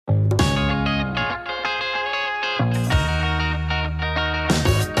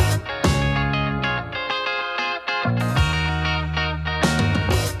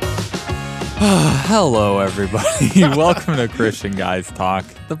Hello, everybody. Welcome to Christian Guys Talk,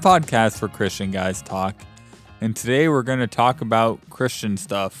 the podcast for Christian Guys Talk. And today we're going to talk about Christian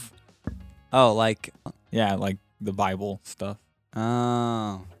stuff. Oh, like... Yeah, like the Bible stuff.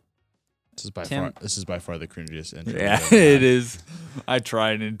 Oh. This is by far the cringiest intro. Yeah, it is. I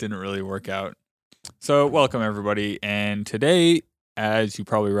tried and it didn't really work out. So, welcome, everybody. And today, as you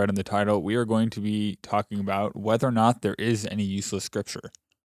probably read in the title, we are going to be talking about whether or not there is any useless scripture.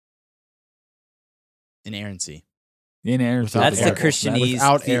 Inerrancy. Inerrancy. That's the error. Christianese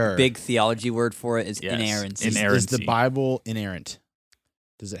Without error. big theology word for it is Yes. inerrancy. Is the Bible inerrant?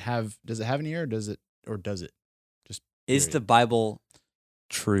 Does it have an error? Does it? Just Is period. the Bible,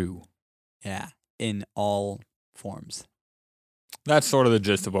 True. in all forms? That's sort of the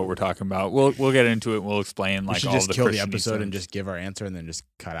gist of what we're talking about. We'll get into it. We'll explain We like should all just the kill the Christianese episode and terms. just give our answer and then just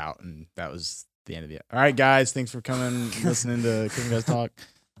cut out, and that was the end of it. All right, guys, thanks for coming, listening to Christian Guys Talk.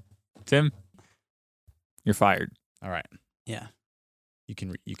 Tim, you're fired. All right, Yeah. you can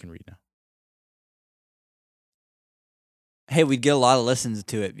read now. Hey, we'd get a lot of listens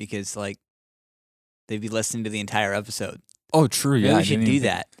to it because, like, they'd be listening to the entire episode. Oh, true. Maybe Yeah, we should do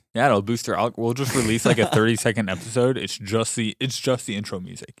that. Yeah, it'll boost our algorithm. We'll just release like a 30-second episode. It's just the intro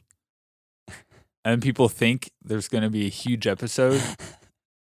music, and people think there's going to be a huge episode,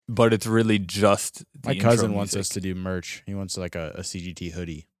 but it's really just the My intro cousin wants music. us to do merch. He wants like a CGT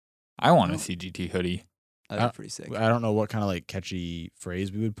hoodie. I want a CGT hoodie. That'd be pretty sick. I don't know what kind of like catchy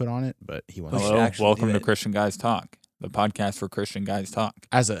phrase we would put on it, but he wants We should Hello, actually welcome do to it. Christian Guys Talk, the podcast for Christian Guys Talk.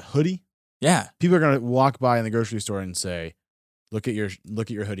 as a hoodie. Yeah, People are gonna walk by in the grocery store and say, look at your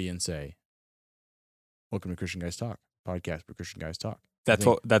hoodie and say, "Welcome to Christian Guys Talk, podcast for Christian Guys Talk." that's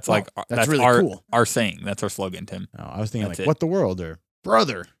think, what that's wow, like. that's really our cool. our saying. That's our slogan, Tim. No, I was thinking That's like, it. "What the world?" or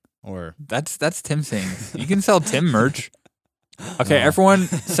 "Brother," or That's Tim saying. You can sell Tim merch. Okay, everyone,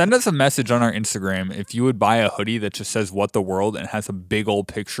 send us a message on our Instagram if you would buy a hoodie that just says "What the World" and has a big old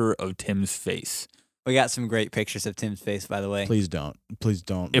picture of Tim's face. We got some great pictures of Tim's face, by the way. please don't.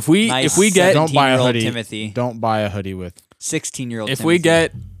 If we get Don't buy a 17-year-old hoodie. Timothy. Don't buy a hoodie with 16-year-old if Timothy. we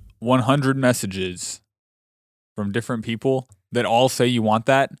get 100 messages from different people that all say you want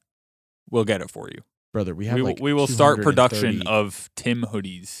that, we'll get it for you. brother. We have We will start production 230. of Tim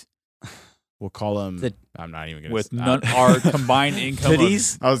hoodies We'll call them. The- I'm not even gonna. with I- our combined income.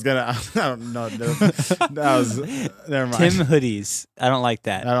 Hoodies? I was gonna. I don't know. That was. Never mind. Tim hoodies. I don't like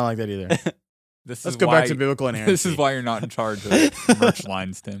that. I don't like that either. This Let's is go why, back to biblical inerrancy. This is why you're not in charge of merch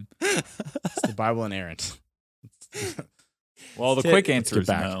lines, Tim. It's the Bible inerrant. Well, the Let's quick get answer is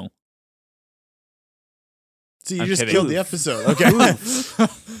back. no. See, you I'm just kidding. killed the episode. Okay.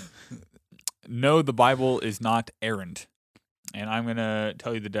 No, the Bible is not errant. And I'm going to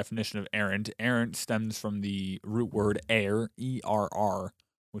tell you the definition of errant. Errant stems from the root word err, E-R-R,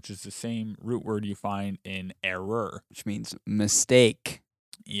 which is the same root word you find in error. Which means mistake,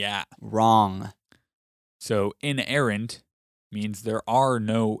 Yeah. wrong. So inerrant means there are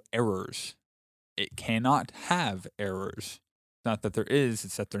no errors. It cannot have errors. It's not that there is,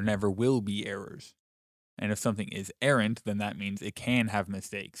 it's that there never will be errors. And if something is errant, then that means it can have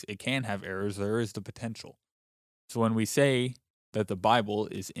mistakes. It can have errors. There is the potential. So when we say that the Bible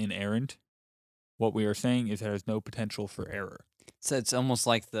is inerrant, what we are saying is there is no potential for error. So it's almost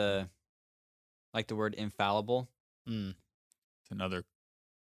like the word infallible. Mm. It's another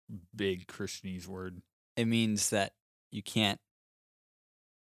big Christianese word. It means that you can't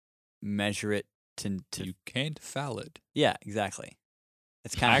measure it to You can't foul it. yeah, exactly.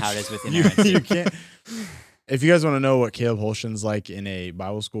 That's kind of how it is with You, inerrancy. you can't. If you guys want to know what Caleb Holston's like in a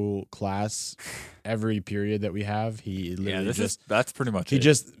Bible school class, every period that we have, he literally That's pretty much he it.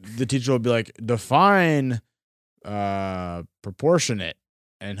 just the teacher will be like, define proportionate,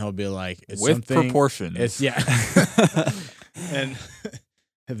 and he'll be like, it's with something. proportions. It's yeah, and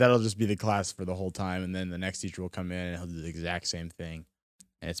that'll just be the class for the whole time, and then the next teacher will come in and he'll do the exact same thing,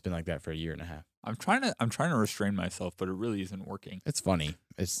 and it's been like that for a year and a half. I'm trying to restrain myself, but it really isn't working. It's funny.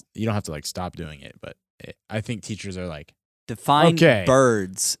 You don't have to like stop doing it, but I think teachers are like, Define Okay.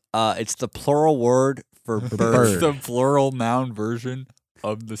 birds. It's the plural word for bird. bird. It's the plural noun version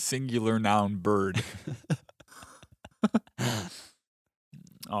of the singular noun bird.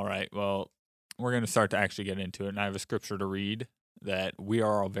 All right. Well, we're going to start to actually get into it, and I have a scripture to read that we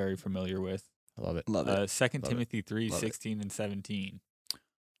are all very familiar with. I love it. Love it. 2 it. Timothy 3, Love it. 16 and 17.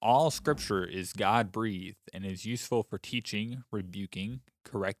 All scripture is God-breathed and is useful for teaching, rebuking,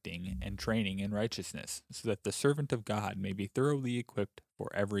 correcting, and training in righteousness, so that the servant of God may be thoroughly equipped for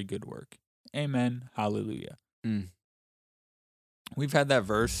every good work. Amen. Hallelujah. Mm. We've had that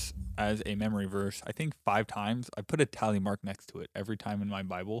verse as a memory verse, I think 5 times. I put a tally mark next to it every time in my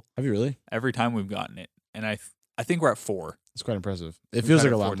Bible. Have you really? Every time we've gotten it. And I think we're at 4. It's quite impressive. It We've feels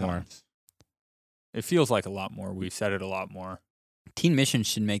had like a it lot 4 more. times. It feels like a lot more. We've said it a lot more. Teen Mission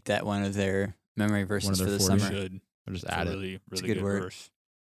should make that one of their memory verses their for the 40. summer. Should. I'll just It's add a it. really, really a good word. verse.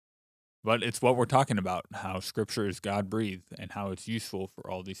 But it's what we're talking about, how Scripture is God-breathed and how it's useful for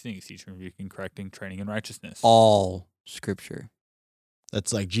all these things, teaching, rebuking, correcting, training in righteousness. All Scripture.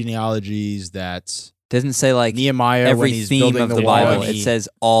 That's like genealogies. That's Doesn't say like Nehemiah when every he's theme building of the wall. Bible. and It he- says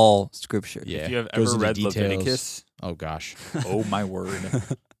all Scripture. yeah, If you have goes ever into read details. Leviticus, Oh gosh. oh my word.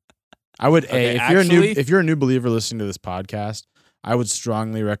 I would. Okay, If you're a new believer listening to this podcast, I would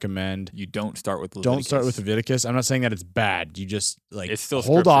strongly recommend You don't start with Leviticus. don't start with Leviticus. I'm not saying that it's bad. You just like It's still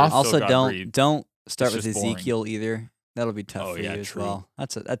hold scripture. off. It's Also, still God-breathed. don't start It's with just boring. Ezekiel either. That'll be tough Oh, for yeah, you as true. well.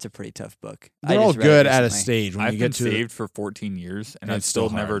 That's a pretty tough book. I They're all just read it good at a recently. stage when I've you been get to. saved for 14 years, and And I've it's still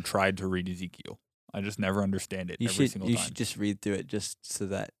still never hard. tried to read Ezekiel. I just never understand it You every should single time. just read through it just so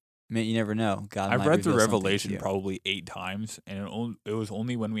that you never know. God I've might read through reveal something to Revelation you. probably 8 times, and it was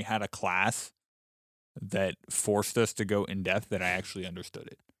only when we had a class that forced us to go in depth that I actually understood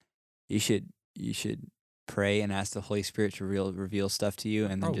it. You should pray and ask the Holy Spirit to reveal stuff to you,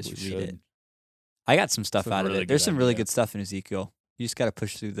 and then just Probably read it. should. I got some stuff That's a out of really it. There's good some really idea. good stuff in Ezekiel. You just got to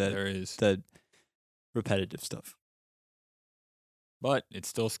push through There is. the repetitive stuff. But it's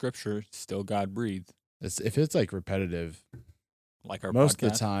still scripture, it's still God breathed. If it's like repetitive, Like our most podcast.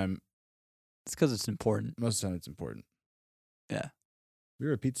 of the time, It's because it's important. it's important. Yeah. We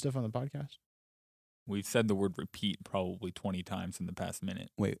repeat stuff on the podcast. We've said the word repeat probably 20 times in the past minute.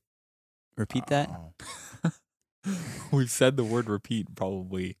 Repeat that. Oh. We've said the word repeat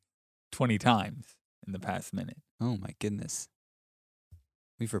probably 20 times in the past minute. Oh my goodness.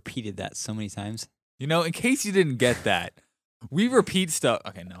 We've repeated that so many times. You know, in case you didn't get that, we repeat stuff.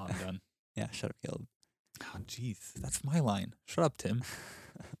 Okay, no, I'm done. Yeah, shut up, Caleb. Oh, jeez. That's my line. Shut up, Tim.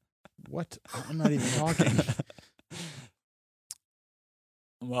 What? I'm not even talking.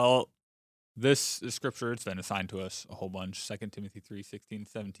 Well, this is scripture. It's been assigned to us a whole bunch. 2 Timothy 3, 16,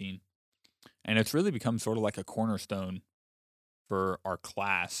 17. And it's really become sort of like a cornerstone for our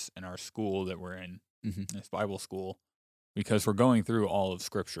class and our school that we're in, Mhm. this Bible school, because we're going through all of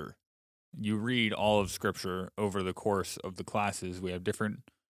Scripture. You read all of Scripture over the course of the classes. We have different.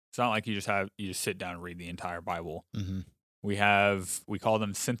 It's not like you just sit down and read the entire Bible. Mm-hmm. We call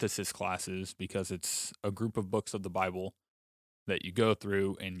them synthesis classes because it's a group of books of the Bible that you go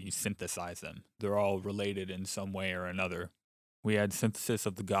through and you synthesize them. They're all related in some way or another. We had synthesis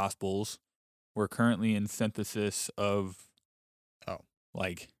of the Gospels. We're currently in synthesis of,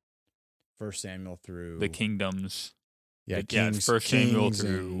 like First Samuel through the kingdoms. Yeah, it's Kings, 1 Samuel Kings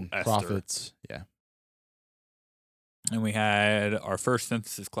through and Esther. prophets. Yeah. And we had our first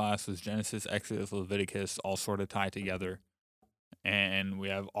synthesis class was Genesis, Exodus, Leviticus, all sort of tied together. And we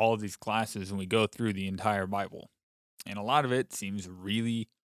have all of these classes and we go through the entire Bible. And a lot of it seems really,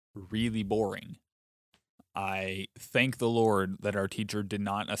 really boring. I thank the Lord that our teacher did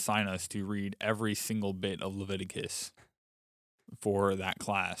not assign us to read every single bit of Leviticus for that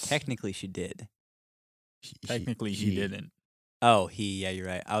class. Technically, she did. Technically, he didn't. Oh, yeah, you're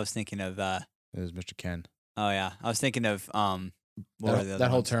right. I was thinking of, It was Mr. Ken. oh yeah, I was thinking of, what were the That, other that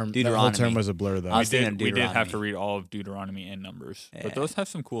whole ones? term. That Deuteronomy. whole term was a blur, though. I was thinking of We did have to Deuteronomy. read all of Deuteronomy and Numbers, Yeah. but those have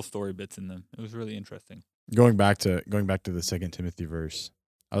some cool story bits in them. It was really interesting. Going back to the 2 Timothy verse.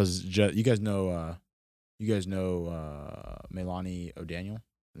 I was you guys know Melanie O'Daniel?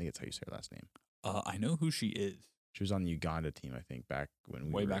 I think that's how you say her last name. I know who she is. She was on the Uganda team, I think, back when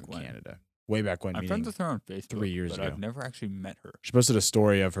we Way were back in when. Canada. Way back when. I'm meaning friends with her on Facebook 3 years but ago. I've never actually met her. She posted a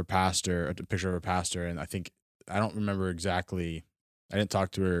story of her pastor, a picture of her pastor, and I don't remember exactly. I didn't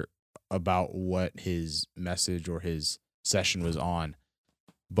talk to her about what his message or his session was on,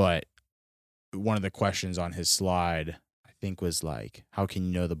 but one of the questions on his slide, I think, was like, "How can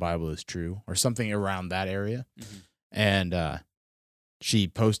you know the Bible is true?" or something around that area. Mhm. And she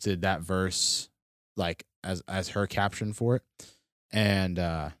posted that verse like as her caption for it, and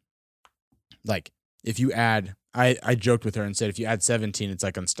like if you add, I joked with her and said if you add 17, it's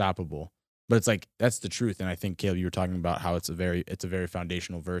like unstoppable. But it's like that's the truth, and I think Caleb, you were talking about how it's a very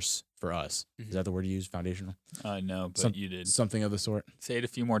foundational verse for us. Mhm. Is that the word you use? Foundational, No, but Some- you did. something of the sort. Say it a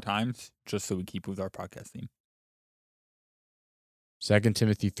few more times just so we keep with our podcast theme. 2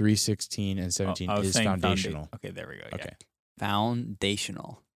 Timothy 3:16 and 17 I was is saying foundational. Okay, there we go. Yeah. Okay,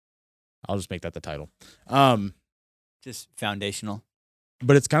 Foundational. I'll just make that the title. Just foundational.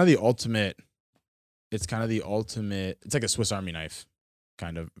 But it's kind of the ultimate. It's like a Swiss Army knife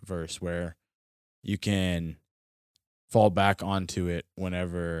kind of verse where you can fall back onto it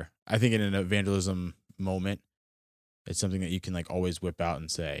whenever I think in an evangelism moment, it's something that you can like always whip out and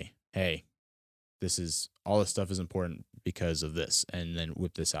say, "Hey, this is all this stuff is important because of this," and then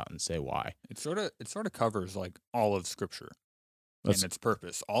whip this out and say why. It sort of covers like all of Scripture That's- and its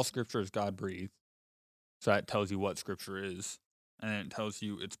purpose. All Scripture is God breathed, so that tells you what Scripture is, and then it tells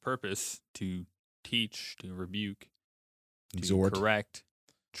you its purpose to teach, to rebuke, to Exhort. correct,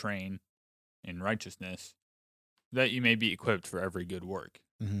 train in righteousness, that you may be equipped for every good work.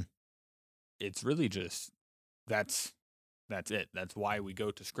 Mhm. It's really just that's it. That's why we go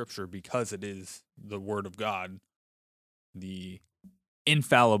to Scripture, because it is the Word of God, the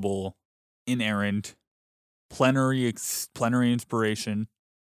infallible, inerrant, plenary inspiration.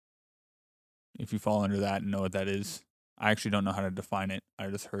 If you fall under that and know what that is, I actually don't know how to define it. I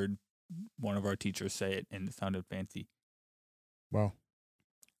just heard one of our teachers say it, and it sounded fancy. Wow.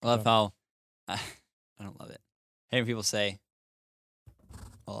 I love how I don't love it. Hearing people say,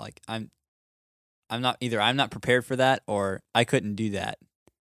 "Well, like I'm not prepared for that, or I couldn't do that."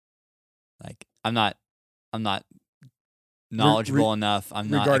 Like I'm not knowledgeable enough. I'm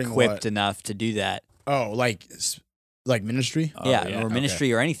not regarding equipped what? enough to do that. Oh, like ministry? Oh, yeah, yeah. or Okay.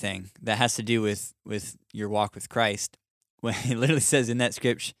 ministry or anything that has to do with your walk with Christ. When it literally says in that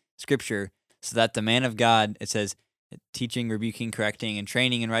scripture, so that the man of God, it says, teaching, rebuking, correcting, and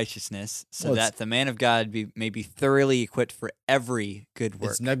training in righteousness, so Well, it's- that the man of God may be thoroughly equipped for every good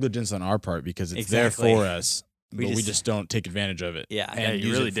work. It's negligence on our part because it's Exactly. there for us, We but we just- just don't take advantage of it. Yeah. Yeah, and you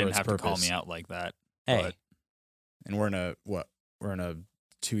use really it for didn't its have to call purpose. me out like that. Hey, But And we're in a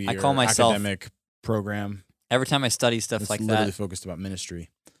 2-year call myself- academic program every time I study stuff that's like literally that, focused about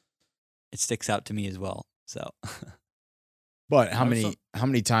ministry. it sticks out to me as well. So But how Also-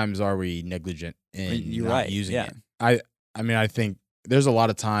 many times are we negligent in you're not right. using Yeah. it? I mean, I think there's a lot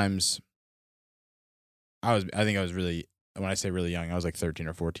of times. I think I was really, when I say really young, I was like 13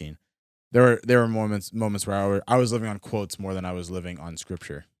 or 14. There were moments where I was living on quotes more than I was living on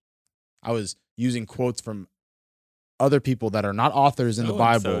scripture. I was using quotes from other people that are not authors in the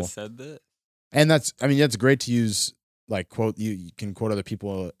so-and-so Bible. said that. And that's great to use, like, quote, you can quote other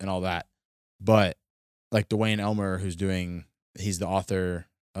people and all that. But like Dwayne Elmer, he's the author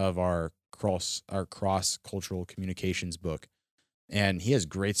of our cross cultural communications book. And he has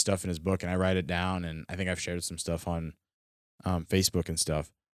great stuff in his book, and I write it down, and I think I've shared some stuff on Facebook and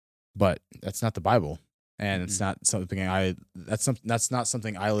stuff. But that's not the Bible. And it's not something that's not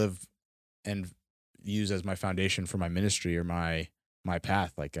something I live and use as my foundation for my ministry or my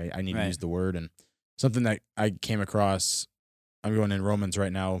path. Like I need to Right. use the word. And something that I came across, I'm going in Romans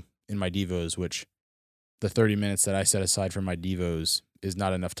right now in my devos, which the 30 minutes that I set aside for my devos is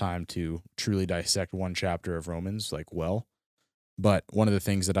not enough time to truly dissect one chapter of Romans like well. But one of the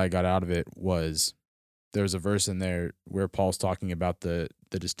things that I got out of it was there's a verse in there where Paul's talking about the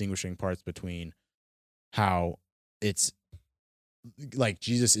distinguishing parts between how it's like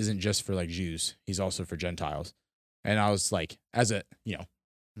Jesus isn't just for like Jews, he's also for Gentiles. And I was like, as a,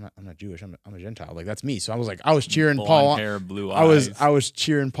 I'm not Jewish, I'm a Gentile. Like that's me. So I was like, I was cheering Blonde Paul on. hair, blue eyes. I was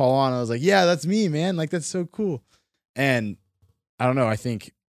cheering Paul on. I was like, yeah, that's me, man. Like that's so cool. And I don't know, I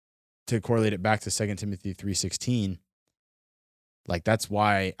think to correlate it back to 2 Timothy 3:16, like that's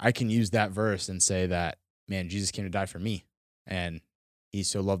why I can use that verse and say that, man, Jesus came to die for me. And he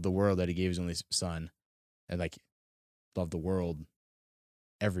so loved the world that he gave his only son. And like loved the world,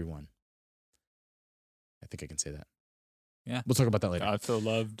 everyone. I think I can say that. Yeah. We'll talk about that later. God so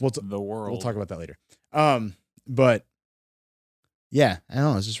loved We'll the world. We'll talk about that later. But yeah, I don't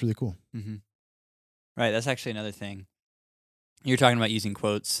know. It's just really cool. Mm-hmm. Right. That's actually another thing. You're talking about using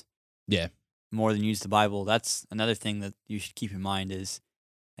quotes. Yeah. More than use the Bible. That's another thing that you should keep in mind is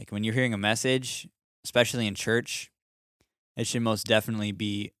like when you're hearing a message, especially in church, it should most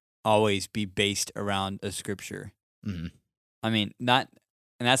definitely always be based around a scripture. Mm-hmm. I mean, and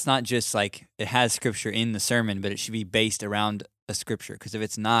that's not just like it has scripture in the sermon, but it should be based around a scripture. Because if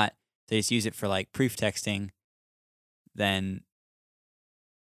it's not, they just use it for like proof texting, then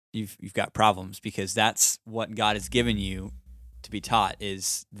you've got problems because that's what God has given you to be taught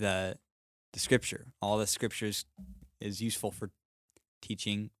is the scripture. All the scriptures is useful for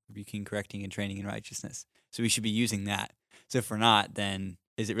teaching, rebuking, correcting, and training in righteousness. So we should be using that. So if we're not, then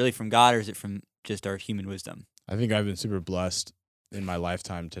is it really from God or is it from just our human wisdom? I think I've been super blessed in my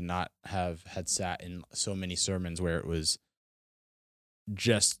lifetime to not have had sat in so many sermons where it was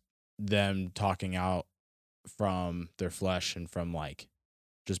just them talking out from their flesh and from like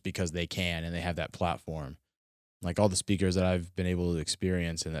just because they can and they have that platform. Like all the speakers that I've been able to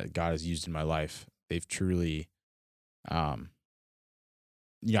experience and that God has used in my life, they've truly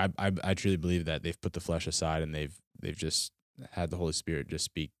yeah, I truly believe that they've put the flesh aside and they've just had the Holy Spirit just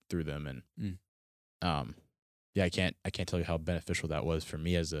speak through them. And yeah, I can't tell you how beneficial that was for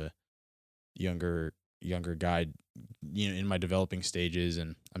me as a younger guy, in my developing stages.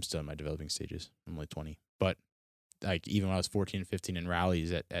 And I'm still in my developing stages. I'm only 20, but like even when I was 14 and 15 in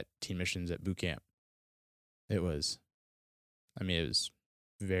rallies at teen missions at boot camp, it was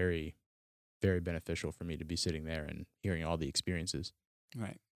very, very beneficial for me to be sitting there and hearing all the experiences.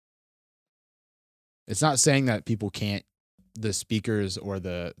 Right. It's not saying that the speakers or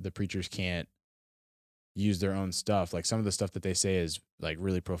the preachers can't use their own stuff. Like some of the stuff that they say is like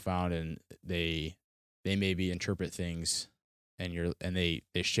really profound, and they maybe interpret things and they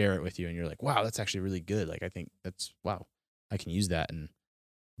share it with you and you're like, wow, that's actually really good. Like I think wow, I can use that.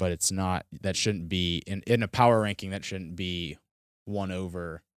 But it's not, that shouldn't be in a power ranking, that shouldn't be one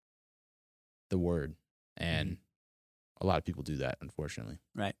over the word. And a lot of people do that, unfortunately.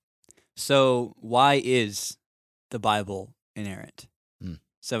 Right. So why is the Bible inerrant?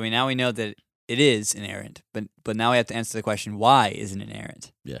 So now we know that it is inerrant, but now we have to answer the question, why isn't it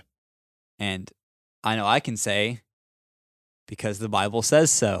inerrant? Yeah. And I know I can say, because the Bible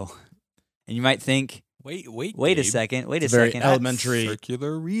says so. And you might think, Wait a Gabe. second, wait It's a very second. elementary.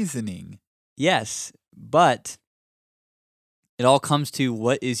 Circular reasoning. Yes, but it all comes to,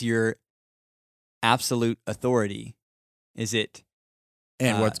 what is your absolute authority? Is it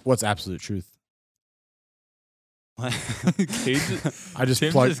And what's absolute truth? Tim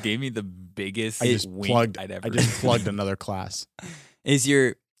just gave me the biggest wink I'd ever. I just plugged another class. Is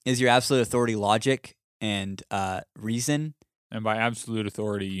your absolute authority logic and reason? And by absolute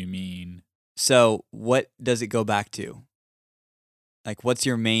authority, you mean? So what does it go back to? Like, what's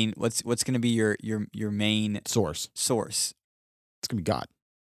your main? What's going to be your main source? It's gonna be God.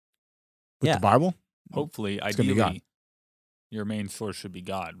 With Yeah. the Bible, Hopefully, it's gonna be God. ideally, your main source should be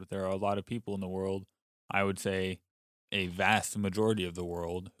God. But there are a lot of people in the world, I would say a vast majority of the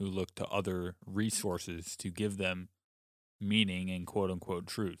world, who look to other resources to give them meaning and quote unquote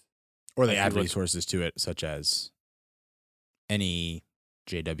truth. Or they Like, add you look- resources to it, such as any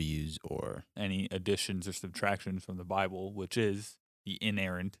JWs or Any additions or subtractions from the Bible, which is the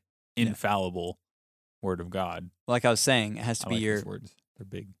inerrant, Yeah. infallible Word of God. like I was saying, it has to I be like your these words. They're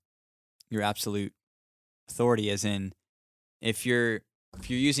big. your absolute authority, as in, if you're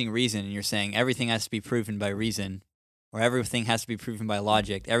using reason and you're saying everything has to be proven by reason, or everything has to be proven by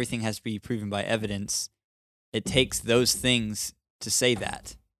logic, everything has to be proven by evidence, it takes those things to say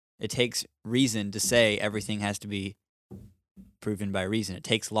that. It takes reason to say everything has to be proven by reason. It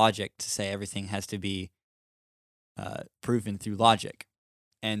takes logic to say everything has to be proven through logic.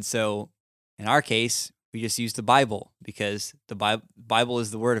 And so in our case, we just use the Bible, because the Bible is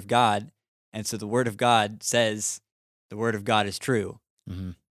the Word of God. And so the Word of God says the Word of God is true.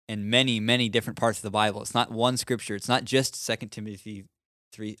 Mm-hmm. In many, many different parts of the Bible. It's not one scripture. It's not just 2 Timothy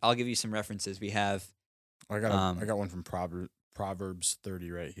 3. I'll give you some references. We have... I got one from Proverbs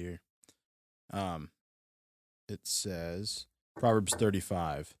 30 right here. It says, Proverbs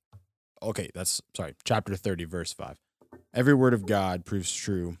 35. Okay, chapter 30, verse 5. Every word of God proves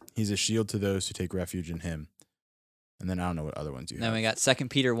true. He's a shield to those who take refuge in him. And then I don't know what other ones you have. Then we got 2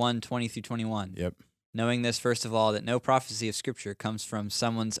 Peter 1, 20 through 21. Yep. Knowing this, first of all, that no prophecy of Scripture comes from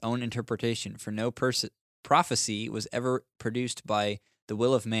someone's own interpretation, for no prophecy was ever produced by the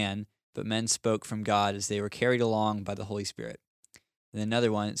will of man, but men spoke from God as they were carried along by the Holy Spirit. And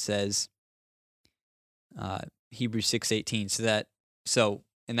another one, it says, Hebrews 6:18. So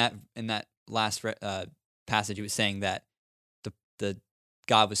in that last passage, it was saying that the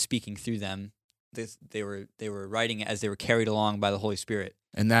God was speaking through them. They were writing it as they were carried along by the Holy Spirit.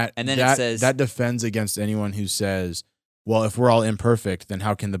 And then it says that defends against anyone who says, well, if we're all imperfect, then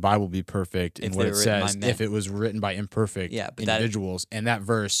how can the Bible be perfect? And what it says, if it was written by imperfect individuals, and that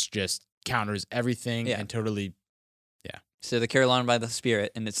verse just counters everything and totally, So they're carried along by the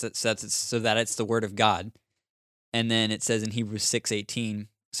Spirit, and it's so that it's the Word of God. And then it says in Hebrews 6:18,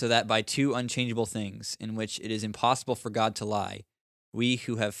 so that by two unchangeable things, in which it is impossible for God to lie, we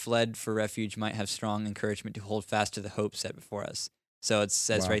who have fled for refuge might have strong encouragement to hold fast to the hope set before us. So it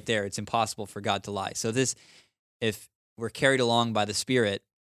says right there, it's impossible for God to lie. So if we're carried along by the Spirit,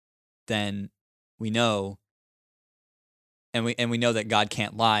 then we know, and we know that God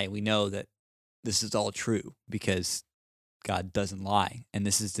can't lie. We know that this is all true because God doesn't lie, and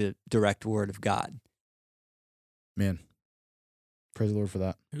this is the direct word of God. Man, praise the Lord for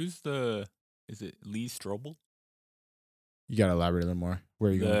that. Is it Lee Strobel? You got to elaborate a little more.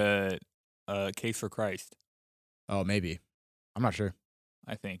 Where are you going? The Case for Christ. Oh, maybe. I'm not sure.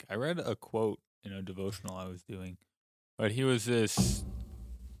 I think. I read a quote in a devotional I was doing, but he was this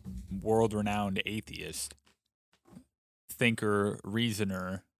world-renowned atheist, thinker,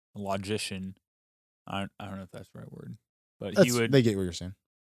 reasoner, logician. I don't know if that's the right word, but They get what you're saying.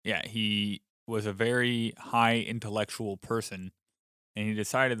 Yeah, he was a very high intellectual person, and he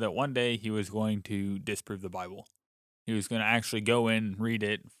decided that one day he was going to disprove the Bible. He was going to actually go in, read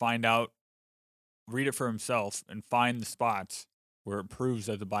it, read it for himself, and find the spots where it proves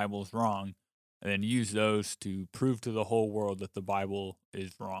that the Bible is wrong, and then use those to prove to the whole world that the Bible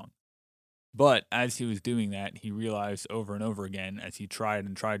is wrong. But as he was doing that, he realized over and over again, as he tried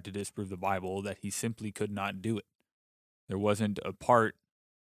to disprove the Bible, that he simply could not do it. There wasn't a part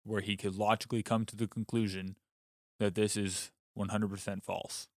where he could logically come to the conclusion that this is 100%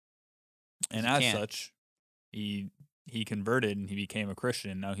 false. And as such, he converted and he became a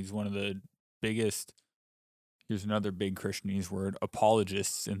Christian. Now he's one of the biggest, here's another big Christianese word,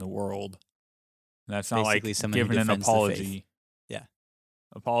 apologists in the world. And that's not Basically like giving an apology. Yeah.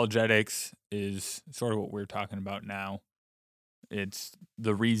 Apologetics is sort of what we're talking about now. It's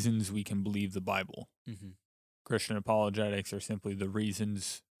the reasons we can believe the Bible. Mm-hmm. Christian apologetics are simply the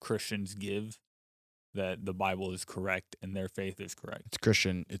reasons Christians give that the Bible is correct and their faith is correct.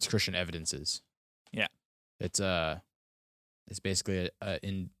 It's Christian evidences. Yeah. It's basically a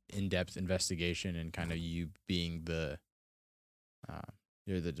in-depth investigation and kind of you being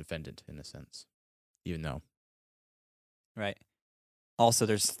you're the defendant in a sense, even though. Right. Also,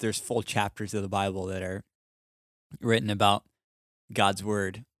 there's full chapters of the Bible that are written about God's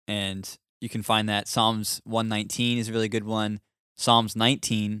word, and you can find that Psalms 119 is a really good one. Psalm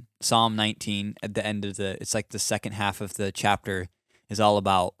 19 at the end of it's like the second half of the chapter is all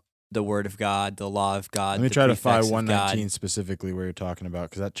about the word of God, the law of God. Let me try to find 119 specifically where you're talking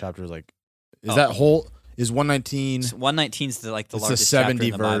about, because that chapter is like, is 119? So 119 is the It's largest a 70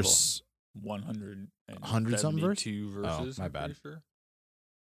 chapter in the verse. 100 something verse? verses. Oh, my bad. Sure.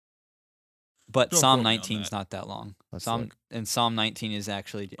 But Don't Psalm quote me on 19 is that. not that long. Look. Psalm 19 is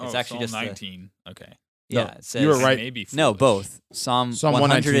actually Psalm just 19. Okay. yeah. No, It says you were right. Maybe No, foolish. both Psalm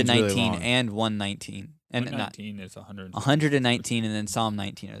 119 is really 119 long. and 119, and not 119 is 100. 119, and then Psalm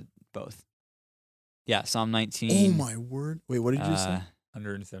 19 are both. Yeah, Psalm 19. Oh my word! Wait, what did you say?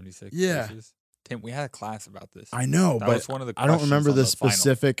 176 Yeah. verses. Tim, we had a class about this. I know, That but was one of the I don't questions remember on the final.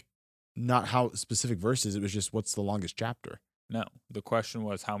 specific, not how specific verses. It was just what's the longest chapter. No, the question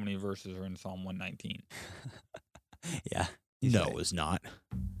was how many verses are in Psalm 119. Yeah. It's not,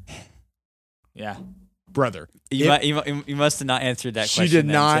 Yeah. brother. You must have not answered that She question. did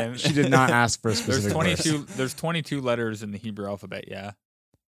then, not. Tim. She did not ask for a There's specific verse. 22. There's 22 letters in the Hebrew alphabet. Yeah,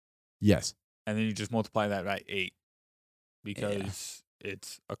 Yes. and then you just multiply that by 8 because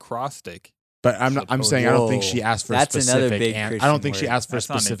it's acrostic. But I'm saying I don't think she asked for That's a specific. another big I Christian don't think she word. asked for That's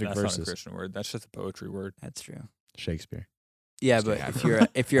specific not a verses. Christian word. That's just a poetry word. That's true. Shakespeare. Yeah, Just but kidding.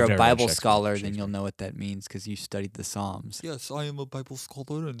 if you're I've a never read Bible Shakespeare. scholar, then you'll know what that means because you studied the Psalms. Yes, I am a Bible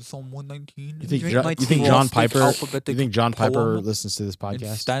scholar in Psalm 119. You think, Drink my you think tea. John Piper? Alphabetic You think John Piper poem listens to this in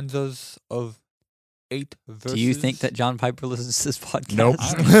podcast? stanzas of 8 verses. Do you think that John Piper listens to this podcast? Nope.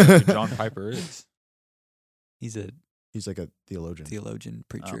 I don't know who John Piper is. He's a He's like a theologian. theologian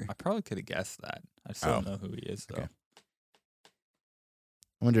preacher. I probably could have guessed that. I still don't know who he is, though. Okay.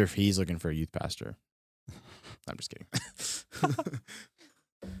 I wonder if he's looking for a youth pastor. I'm just kidding.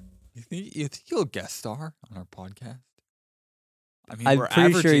 You think he'll guest star on our podcast? I mean, I'm we're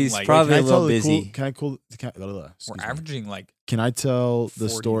pretty sure averaging he's like, probably Can I a little tell the busy. we're averaging like Can I tell the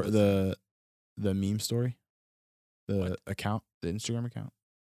 40 story, listeners. the meme story, the What? account, the Instagram account?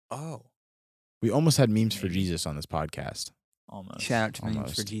 oh, We almost had memes for Maybe. Jesus on this podcast. almost. Shout out to Memes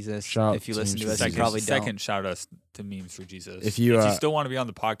Almost. for Jesus. Shout out If you to listen Memes to for us, you Jesus. probably don't. Second shout us to memes for Jesus. If you, still want to be on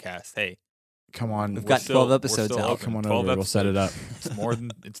the podcast, hey, Come on, We've we're got 12 we're episodes still out. open. come on 12 over. We'll set it up.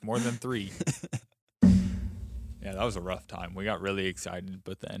 episodes. It's more than 3. Yeah, that was a rough time. We got really excited,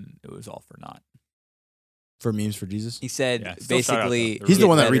 but then it was all for naught. For memes for Jesus. He said Yeah, still shout out basically to- He's the get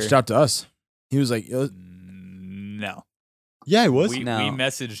one that better. reached out to us. He was like, No, "Yeah, he was." we No.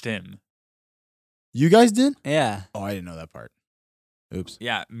 messaged him. You guys did? Yeah. Oh, I didn't know that part. Oops.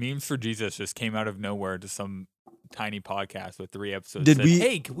 Yeah, memes for Jesus just came out of nowhere to some tiny podcast with 3 episodes. Did Said, we-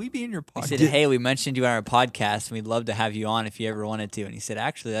 Hey, can we be in your He podcast? said, "Hey, we mentioned you on our podcast, and we'd love to have you on if you ever wanted to." And he said,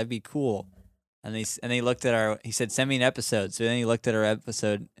 "Actually, that'd be cool." And they looked at our. He said, "Send me an episode." So then he looked at our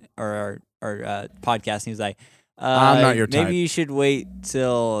episode or our podcast, and he was like, I'm not your type. Maybe you should wait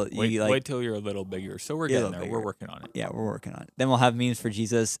till you Wait till you're a little bigger. So we're Yeah, a getting little there. bigger. We're working on it. Yeah, we're working on it. Then we'll have memes for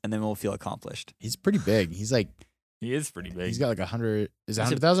Jesus, and then we'll feel accomplished. He's pretty big. He's like, He is pretty big. he's got like 100. Is it He's a-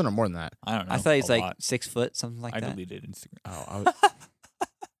 100,000 or more than that? I don't know. I thought he's a like lot. 6 foot, something like I that. deleted Instagram. Oh,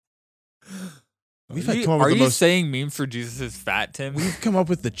 We've Are had you, come up with are the you most. saying memes for Jesus is fat, Tim? We've come up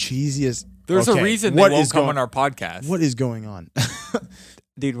with the cheesiest. There's Okay, a reason what they won't is come going- on our podcast. What is going on?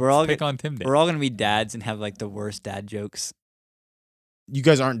 Dude, we're all Pick on Tim Day. we're all gonna be dads and have like the worst dad jokes. You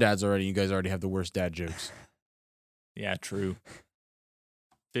guys aren't dads already. You guys already have the worst dad jokes. Yeah, true.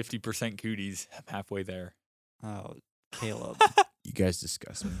 50% cooties, halfway there. Oh, Caleb. You guys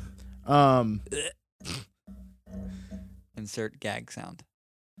disgust me. Insert gag sound.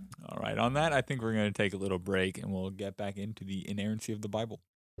 All right, on that, I think we're going to take a little break and we'll get back into the inerrancy of the Bible.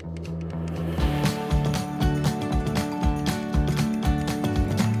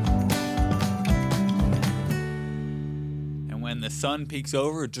 And when the sun peeks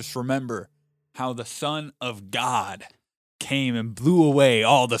over, just remember how the Son of God came and blew away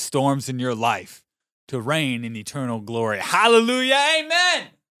all the storms in your life to reign in eternal glory. Hallelujah. Amen.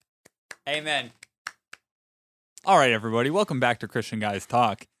 Amen. All right, everybody. Welcome back to Christian Guys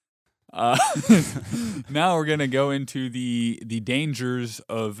Talk. Now we're going to go into the dangers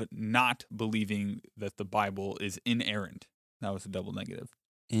of not believing that the Bible is inerrant. That was a double negative.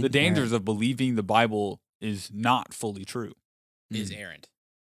 The dangers of believing the Bible is not fully true. Is errant.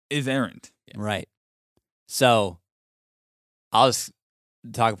 Is errant. Yeah. Right. So, I'll just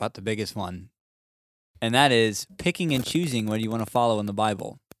talk about the biggest one, and that is picking and choosing what you want to follow in the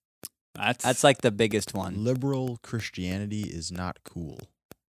Bible. That's like the biggest one. Liberal Christianity is not cool.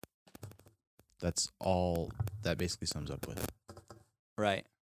 That's all that basically sums up with it. Right.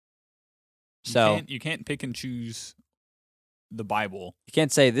 You So you can't pick and choose the Bible, you can't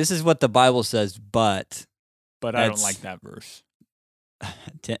say this is what the Bible says, but but I don't That's- like that verse.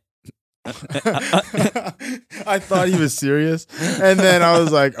 I thought he was serious, and then I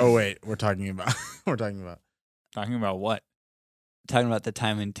was like, "Oh wait, we're talking about Talking about what? talking about the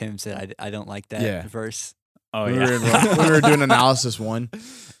time when Tim said I don't like that Yeah. verse. Oh, when, yeah. we were doing analysis one.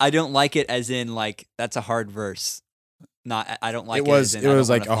 I don't like it as in like that's a hard verse. Not I don't like It it. was as it in, I was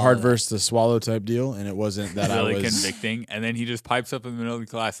don't like wanna a hard follow that. verse to swallow type deal, and it wasn't that really I was. convicting. And then he just pipes up in the middle of the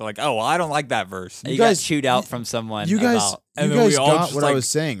class like, oh, well, I don't like that verse. You You got guys- chewed out from someone. You guys, about, And you then we guys all got just what I like- was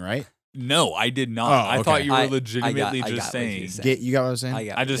saying, right? No, I did not. Oh, I okay. thought you were I legitimately got just what you saying. said. You got what I was saying? I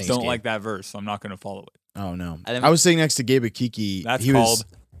got I just Thanks, don't Gabe. like that verse, so I'm not going to follow it. Oh no! And then- I was sitting next to Gabe Akiki. That's he called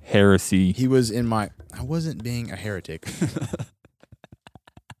heresy. He was in my. I wasn't being a heretic.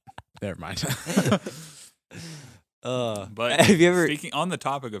 Never mind. But have you ever? speaking on the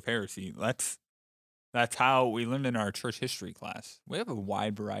topic of heresy, that's how we learned in our church history class. We have a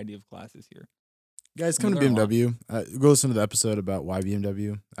wide variety of classes here. Guys, come to Well, they're BMW. Go listen to the episode about why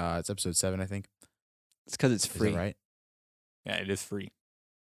BMW. It's episode 7, I think. It's because it's Is free. that right? Yeah, it is free.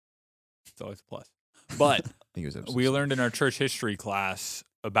 It's always a plus. But I think it was episode we 7. learned in our church history class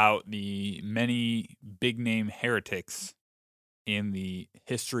about the many big name heretics in the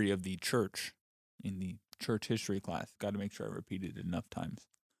history of the church in the church history class. Got to make sure I repeated it enough times.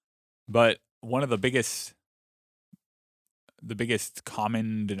 But one of the biggest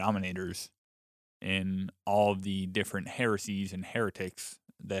common denominators in all of the different heresies and heretics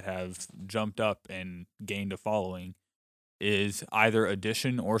that have jumped up and gained a following is either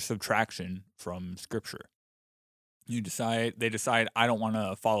addition or subtraction from scripture. They decide I don't want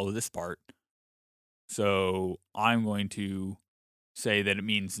to follow this part. So I'm going to say that it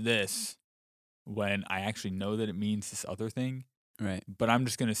means this when I actually know that it means this other thing, Right. but I'm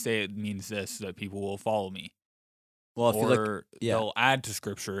just going to say it means this so that people will follow me. Well, if you look, Or yeah. they'll add to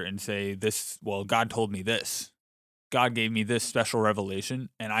scripture and say this, well, God told me this. God gave me this special revelation,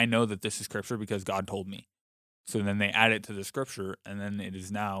 and I know that this is scripture because God told me. So then they add it to the scripture, and then it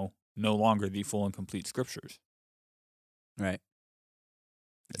is now no longer the full and complete scriptures. right.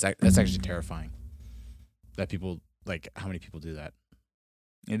 That's actually terrifying. That people, like, how many people do that?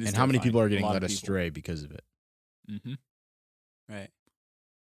 It is And how many people are getting led led astray because of it? Mm-hmm. Right.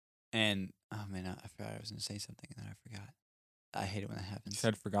 And oh man, I forgot I was gonna say something and then I forgot. I hate it when that happens.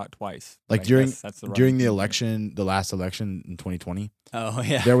 Said forgot twice. Like but I during guess that's the right during the thing. election, the last election in 2020, Oh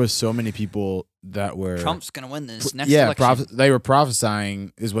yeah. there was so many people that were Trump's gonna win this next yeah, election. they were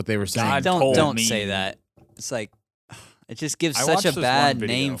prophesying is what they were saying. God don't told me. say that. It's like it just gives I such watched a this one bad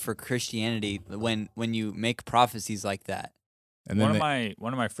video. name for Christianity when you make prophecies like that. And then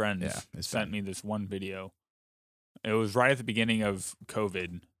one of my friends Yeah, it's sent fine. me this one video. It was right at the beginning of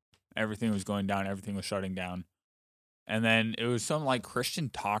COVID. Everything was going down. Everything was shutting down. And then it was some like Christian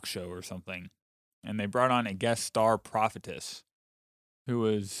talk show or something. And they brought on a guest star prophetess who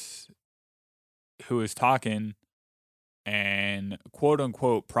was talking and quote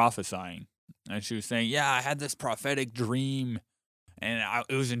unquote prophesying. And she was saying, yeah, I had this prophetic dream and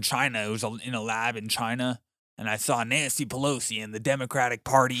it was in China. It was in a lab in China. And I saw Nancy Pelosi and the Democratic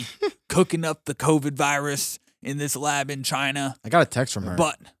Party cooking up the COVID virus in this lab in China. I got a text from her.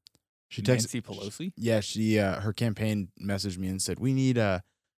 But She texted Nancy Pelosi? Yeah, she her campaign messaged me and said, "We need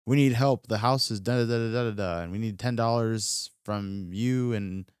help. The house is da da da da da da, and we need $10 from you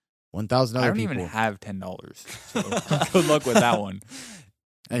and 1,000 I other don't people." even have $10. So good luck with that one.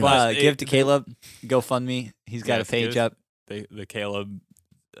 Anyway, But Give to Caleb. GoFundMe. He's got a page up. The Caleb,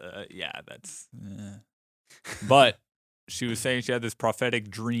 that's. But she was saying she had this prophetic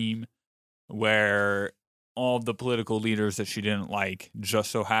dream where all of the political leaders that she didn't like just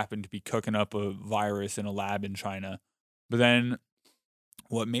so happened to be cooking up a virus in a lab in China. But then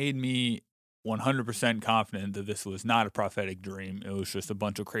what made me 100% confident that this was not a prophetic dream, it was just a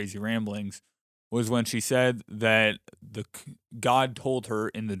bunch of crazy ramblings, was when she said that God told her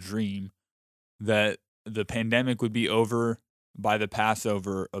in the dream that the pandemic would be over by the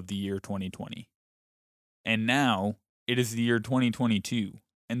Passover of the year 2020. And now it is the year 2022,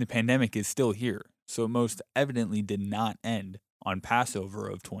 and the pandemic is still here. So it most evidently did not end on Passover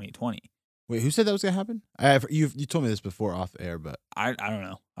of 2020. wait, who said that was gonna happen? You told me this before off air, but I don't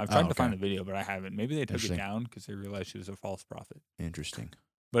know. I've tried to okay. find the video, but I haven't. Maybe they took it Interesting. down because they realized she was a false prophet. interesting.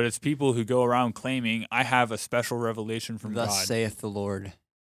 But it's people who go around claiming, I have a special revelation from Thus God. saith the Lord.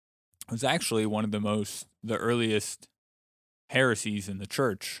 It was actually one of the earliest heresies in the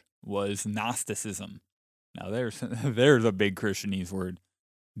church was Gnosticism. Now there's a big Christianese word.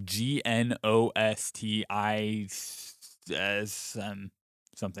 GNOSTIS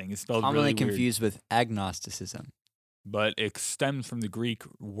something. It's spelled Commonly really weird. confused with agnosticism. But it stems from the Greek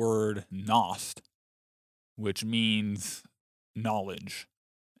word gnost, which means knowledge.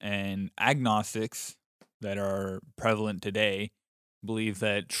 And agnostics that are prevalent today believe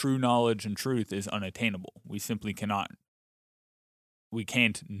that true knowledge and truth is unattainable. We simply can't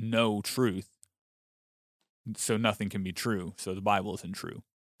know truth, so nothing can be true, so the Bible isn't true.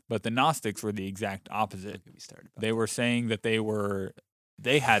 But the Gnostics were the exact opposite. They were saying that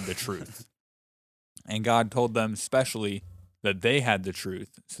they had the truth. And God told them specially that they had the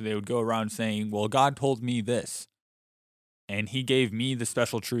truth. So they would go around saying, well, God told me this. And he gave me the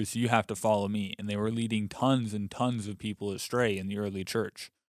special truth, so you have to follow me. And they were leading tons and tons of people astray in the early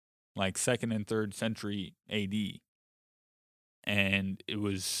church, like 2nd and 3rd century AD. And it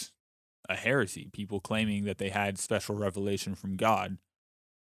was a heresy, people claiming that they had special revelation from God,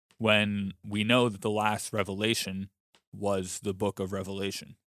 when we know that the last revelation was the book of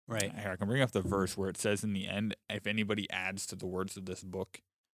Revelation. Right. Here, I can bring up the verse where it says in the end, if anybody adds to the words of this book.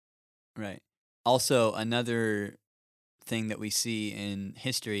 Right. Also, another thing that we see in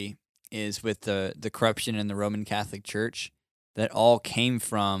history is with the corruption in the Roman Catholic Church, that all came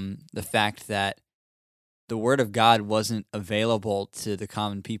from the fact that the word of God wasn't available to the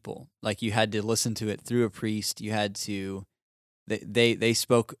common people. Like, you had to listen to it through a priest. You had to, they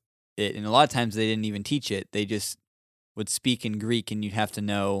spoke it, and a lot of times they didn't even teach it. They just would speak in Greek, and you'd have to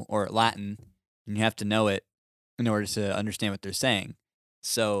know, or Latin, and you have to know it in order to understand what they're saying.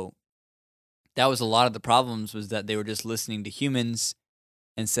 So that was a lot of the problems, was that they were just listening to humans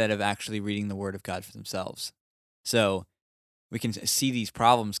instead of actually reading the word of God for themselves. So we can see these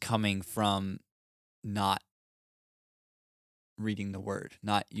problems coming from not reading the word,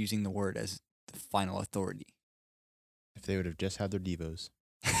 not using the word as the final authority. If they would have just had their devos.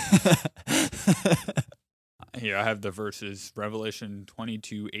 Here, I have the verses, Revelation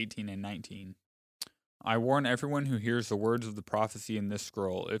 22, 18, and 19. I warn everyone who hears the words of the prophecy in this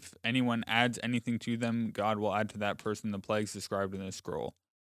scroll. If anyone adds anything to them, God will add to that person the plagues described in this scroll.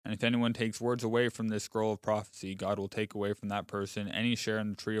 And if anyone takes words away from this scroll of prophecy, God will take away from that person any share in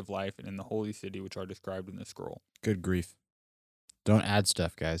the tree of life and in the holy city which are described in this scroll. Good grief. Don't add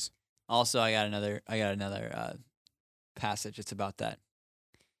stuff, guys. Also, I got another passage. It's about that.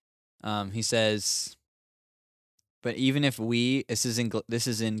 He says, but even if this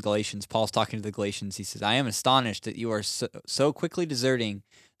is in Galatians. Paul's talking to the Galatians. He says, I am astonished that you are so quickly deserting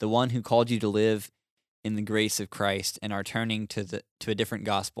the one who called you to live in the grace of Christ and are turning to a different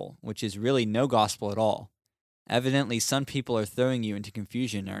gospel, which is really no gospel at all. Evidently, some people are throwing you into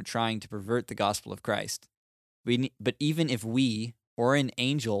confusion and are trying to pervert the gospel of Christ. But even if we or an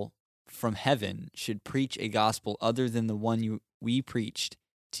angel from heaven should preach a gospel other than the one we preached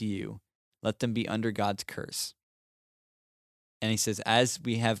to you, let them be under God's curse. And he says, as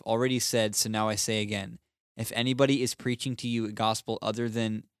we have already said, so now I say again, if anybody is preaching to you a gospel other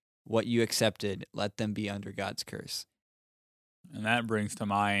than what you accepted, let them be under God's curse. And that brings to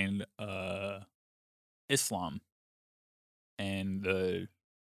mind Islam. And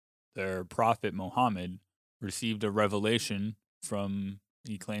their prophet Muhammad received a revelation from,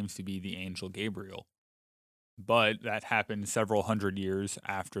 he claims to be the angel Gabriel, but that happened several hundred years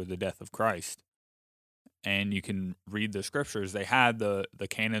after the death of Christ. And you can read the scriptures. They had the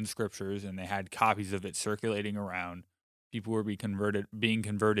canon scriptures, and they had copies of it circulating around. People were being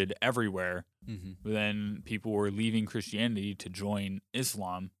converted everywhere. Mm-hmm. But then people were leaving Christianity to join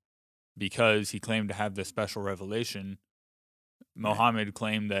Islam because he claimed to have this special revelation. Muhammad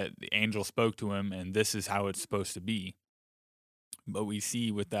claimed that the angel spoke to him, and this is how it's supposed to be. But we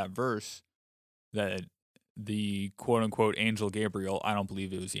see with that verse that the quote-unquote angel Gabriel, I don't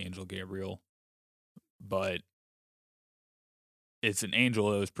believe it was the angel Gabriel, but it's an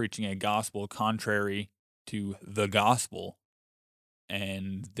angel that was preaching a gospel contrary to the gospel,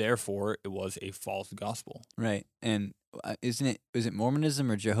 and therefore it was a false gospel. Right. And is it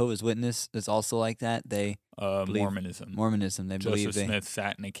Mormonism or Jehovah's Witness that's also like that? They believe- Mormonism. Mormonism. They believe Joseph Smith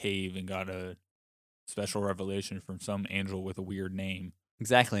sat in a cave and got a special revelation from some angel with a weird name.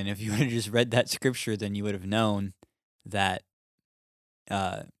 Exactly. And if you would have just read that scripture, then you would have known that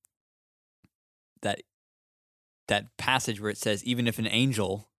that passage where it says, even if an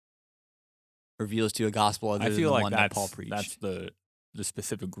angel reveals to you a gospel other I than feel the like one that Paul preached. that's the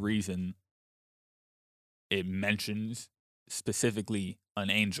specific reason it mentions specifically an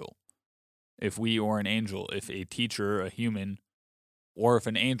angel. If we or an angel, if a teacher, a human, or if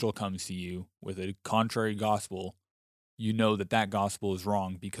an angel comes to you with a contrary gospel, you know that that gospel is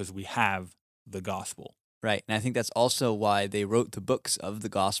wrong because we have the gospel. Right. And I think that's also why they wrote the books of the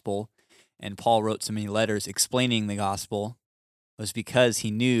gospel, and Paul wrote so many letters explaining the gospel, was because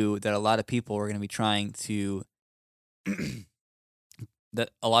he knew that a lot of people were going to be trying to that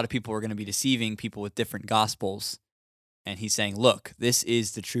a lot of people were going to be deceiving people with different gospels. And he's saying, look, this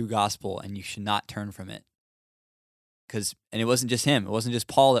is the true gospel and you should not turn from it. And it wasn't just him. It wasn't just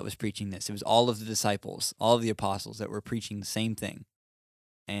Paul that was preaching this. It was all of the disciples, all of the apostles that were preaching the same thing.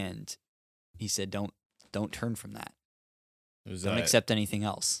 And he said, don't turn from that. Don't accept anything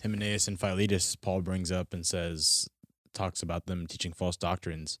else. Hymenaeus and Philetus, Paul brings up and talks about them teaching false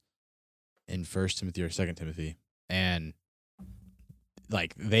doctrines in 1 Timothy or 2 Timothy. And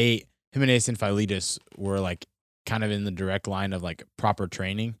like Hymenaeus and Philetus were like kind of in the direct line of like proper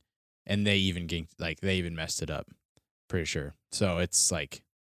training, and they even messed it up, pretty sure. So it's like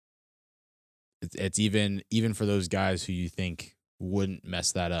it's even for those guys who you think wouldn't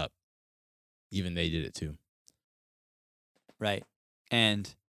mess that up, even they did it too. Right.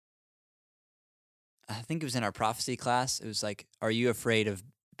 And I think it was in our prophecy class. It was like, are you afraid of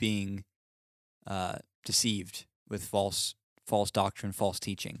being deceived with false doctrine, false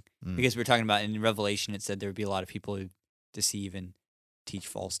teaching? Because we were talking about in Revelation, it said there would be a lot of people who deceive and teach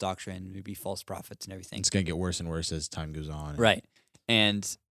false doctrine. There'd be false prophets and everything. It's going to get worse and worse as time goes on. Right. And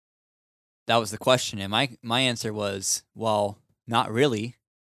that was the question. And my answer was, well, not really.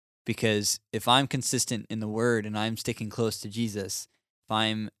 Because if I'm consistent in the word and I'm sticking close to Jesus, if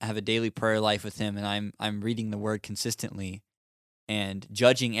I have a daily prayer life with him and I'm reading the word consistently and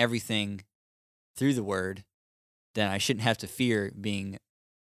judging everything through the word, then I shouldn't have to fear being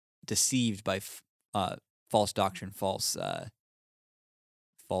deceived by false doctrine, false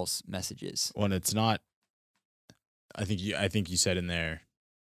messages. Well, and it's not. I think you said in there,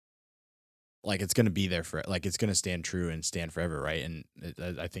 like it's going to be there for, like it's going to stand true and stand forever, right? And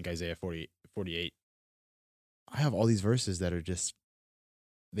I think Isaiah 48. I have all these verses that are just,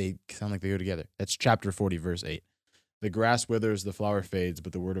 they sound like they go together. That's chapter 40, verse 8. The grass withers, the flower fades,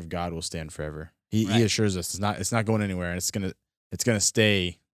 but the word of God will stand forever. He assures us it's not going anywhere, and it's gonna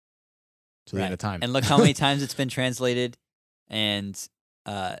stay till the end of time. And look how many times it's been translated, and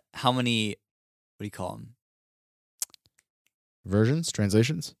how many, what do you call them? Versions,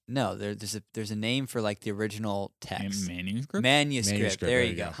 translations? No, there's a name for like the original text. Manuscript. There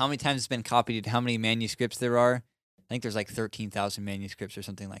you go. How many times it's been copied? How many manuscripts there are? I think there's like 13,000 manuscripts or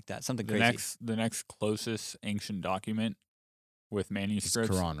something like that. Something crazy. The next closest ancient document with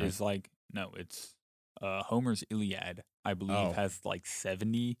manuscripts Quran, right? is it's Homer's Iliad, I believe, has like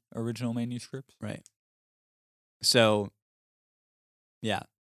 70 original manuscripts. Right. So, yeah.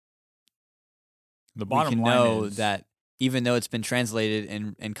 The bottom we can line know is that even though it's been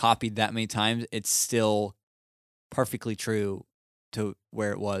translated and copied that many times, it's still perfectly true to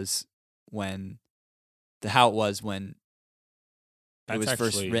where it was how it was when it was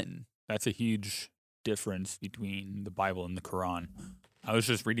first written. That's a huge difference between the Bible and the Quran. I was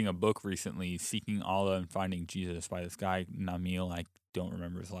just reading a book recently, Seeking Allah and Finding Jesus, by this guy, Namil. I don't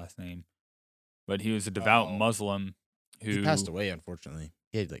remember his last name. But he was a devout Muslim who... He passed away, unfortunately.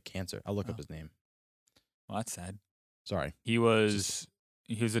 He had like cancer. I'll look up his name. Well, that's sad. Sorry. He was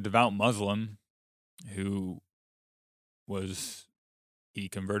a devout Muslim who he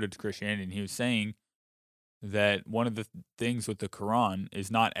converted to Christianity, and he was saying that one of the things with the Quran is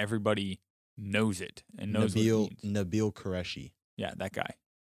not everybody knows it and knows what it means. Nabil Qureshi. Yeah, that guy.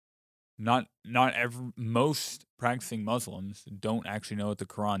 Most practicing Muslims don't actually know what the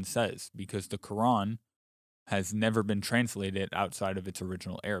Quran says because the Quran has never been translated outside of its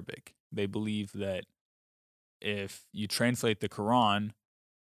original Arabic. They believe that if you translate the Quran,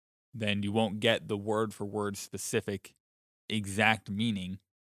 then you won't get the word for word specific exact meaning,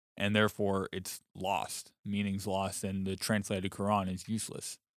 and therefore it's lost. Meaning's lost, and the translated Quran is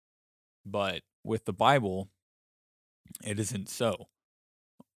useless. But with the Bible, it isn't so.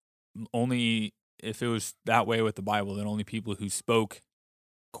 Only if it was that way with the Bible, then only people who spoke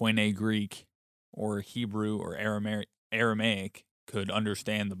Koine Greek or Hebrew or Aramaic could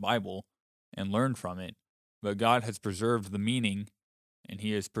understand the Bible and learn from it. But God has preserved the meaning, and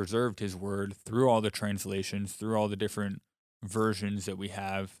He has preserved His word through all the translations, through all the different versions that we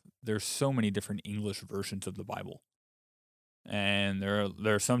have. There's so many different English versions of the Bible. And there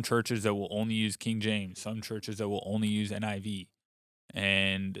are some churches that will only use King James, some churches that will only use NIV.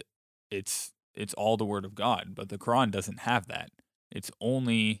 And it's all the word of God, but the Quran doesn't have that. It's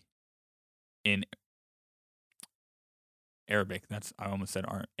only in Arabic. I almost said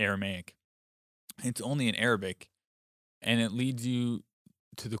Aramaic. It's only in Arabic, and it leads you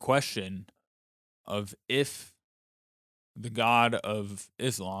to the question of if the God of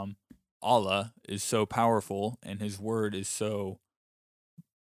Islam, Allah, is so powerful and His word is so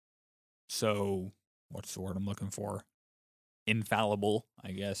what's the word I'm looking for? Infallible,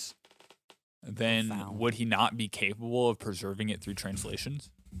 I guess. Then would He not be capable of preserving it through translations?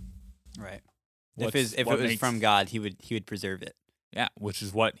 Right. If it was from God, he would preserve it. Yeah, which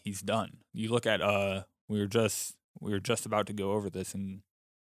is what He's done. You look at we were just about to go over this in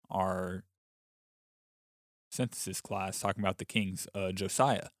our synthesis class, talking about the kings.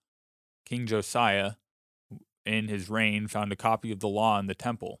 Josiah, King Josiah, in his reign, found a copy of the law in the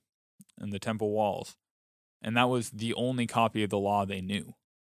temple walls, and that was the only copy of the law they knew.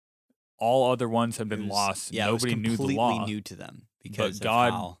 All other ones had been lost. Yeah, nobody knew the law. Completely new to them because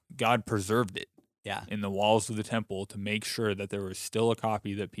God preserved it. Yeah. In the walls of the temple to make sure that there was still a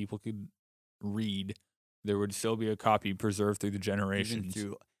copy that people could read. There would still be a copy preserved through the generations.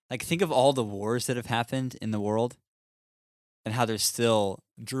 Think of all the wars that have happened in the world and how there's still...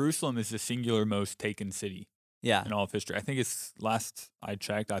 Jerusalem is the singular most taken city in all of history. I think it's, last I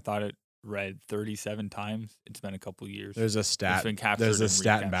checked, I thought it read 37 times. It's been a couple of years. There's a stat. There's a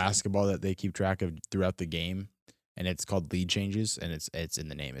stat in basketball that they keep track of throughout the game. And it's called lead changes, and it's in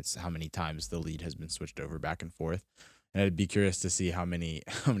the name. It's how many times the lead has been switched over back and forth. And I'd be curious to see how many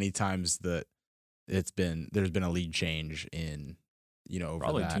times there's been a lead change in, over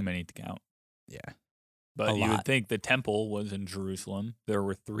probably that. Too many to count. Yeah, but you would think the temple was in Jerusalem. There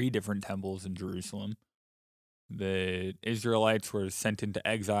were 3 different temples in Jerusalem. The Israelites were sent into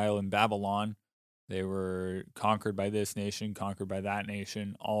exile in Babylon. They were conquered by this nation, conquered by that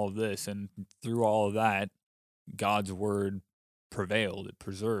nation. All of this, and through all of that, God's word prevailed. It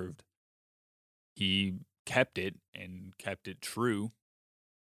preserved. He kept it and kept it true.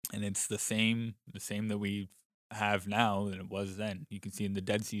 And it's the same that we have now than it was then. You can see in the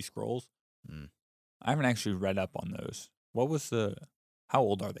Dead Sea Scrolls. I haven't actually read up on those. How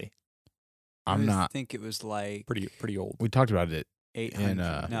old are they? I think it was like pretty old. We talked about it.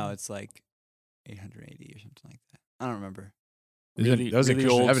 800. No, it's like 880 or something like that. I don't remember. Those are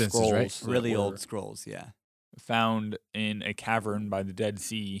Christian evidences, scrolls, right? Really old scrolls, yeah. Found in a cavern by the Dead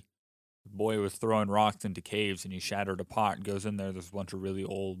Sea. The boy was throwing rocks into caves, and he shattered a pot. Goes in there's a bunch of really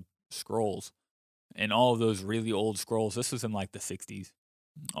old scrolls. And all of those really old scrolls, this was in like the 60s.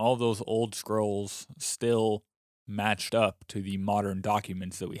 All of those old scrolls still matched up to the modern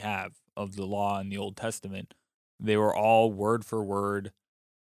documents that we have of the law in the Old Testament. They were all word for word,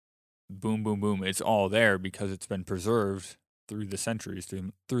 boom, boom, boom. It's all there because it's been preserved through the centuries,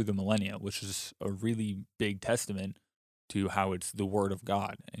 through the millennia, which is a really big testament to how it's the word of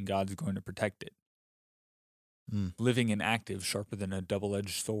God, and God's going to protect it. Living and active, sharper than a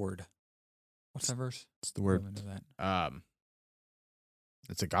double-edged sword. What's that verse? It's the word. That.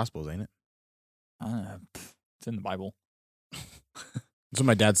 It's a Gospels, ain't it? It's in the Bible. That's what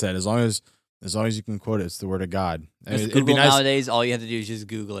my dad said. As long as you can quote it, it's the word of God. It'd be nice. Nowadays, all you have to do is just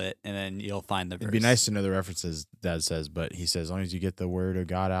Google it, and then you'll find the verse. It'd be nice to know the references Dad says, but he says as long as you get the word of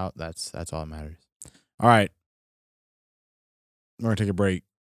God out, that's all that matters. All right. We're going to take a break,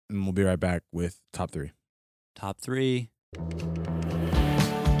 and we'll be right back with top 3. Top 3.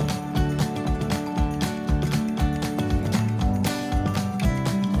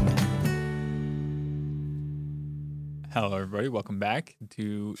 Hello, everybody. Welcome back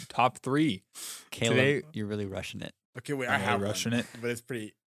to top 3. Caleb, Today- you're really rushing it. Okay, wait, I'm I really have rushing one, it. but it's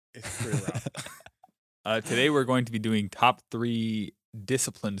pretty rough. Today, we're going to be doing top 3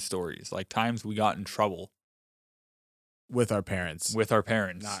 discipline stories, like times we got in trouble With our parents. with our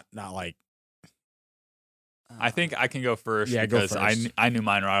parents. Not like I think I can go first Yeah, go because first. I knew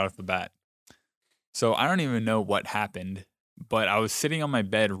mine right off the bat. So I don't even know what happened, but I was sitting on my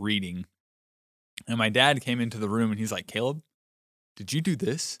bed reading, and my dad came into the room and he's like, "Caleb, did you do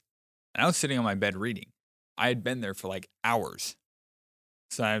this?" And I was sitting on my bed reading. I had been there for like hours.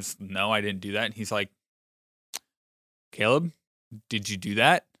 So I was, "No, I didn't do that." And he's like, "Caleb, did you do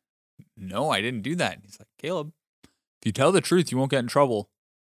that?" "No, I didn't do that." And he's like, "Caleb, if you tell the truth, you won't get in trouble."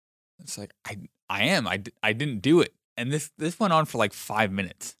 It's like, I am. I didn't do it. And this went on for like 5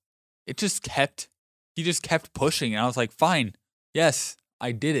 minutes. He just kept pushing. And I was like, "Fine. Yes,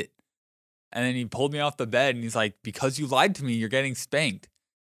 I did it." And then he pulled me off the bed and he's like, "Because you lied to me, you're getting spanked."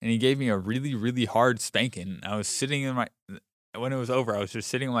 And he gave me a really, really hard spanking. I was sitting when it was over, I was just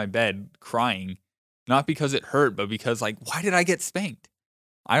sitting on my bed crying. Not because it hurt, but because, like, why did I get spanked?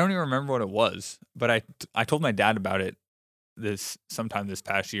 I don't even remember what it was. But I told my dad about it sometime this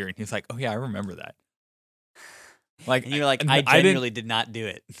past year, and he's like, "Oh yeah, I remember that." Like, And you're like, and I didn't- genuinely did not do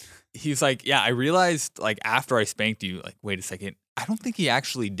it. He's like, "Yeah, I realized, like, after I spanked you, like, wait a second, I don't think he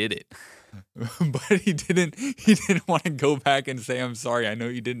actually did it." But he didn't want to go back and say, "I'm sorry, I know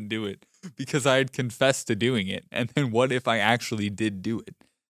you didn't do it," because I had confessed to doing it. And then what if I actually did do it?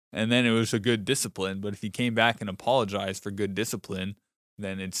 And then it was a good discipline. But if he came back and apologized for good discipline,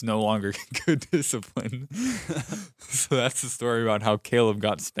 then it's no longer good discipline. So that's the story about how Caleb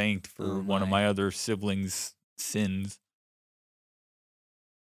got spanked for Oh one of my. my other siblings' sins.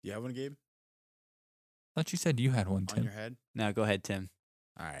 You have one, Gabe? I thought you said you had one, On Tim. your head? No, go ahead, Tim.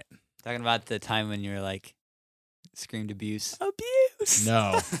 All right. Talking about the time when you were like screamed abuse. Abuse.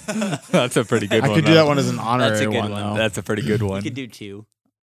 No. That's a pretty good I one. could do though. that one as an honorary That's a good one, one. though. That's a pretty good You one. could do 2.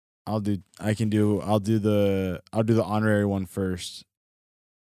 I'll do the honorary one first.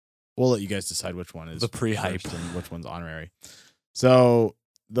 We'll let you guys decide which one is The pre-hype. first and which one's honorary. So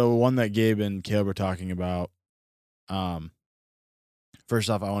the one that Gabe and Caleb were talking about, first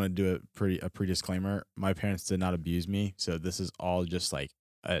off, I want to do a pre-disclaimer. My parents did not abuse me, so this is all just like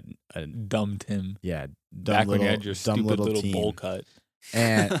a Dumb Tim. dumb Back when little, you had your dumb stupid little teen. bowl cut.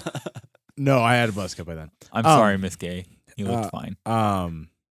 And no, I had a buzz cut by then. I'm sorry, Miss Gay. You looked fine.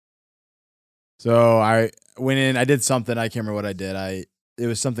 So I went in. I did something. I can't remember what I did. It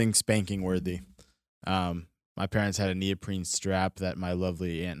was something spanking worthy. My parents had a neoprene strap that my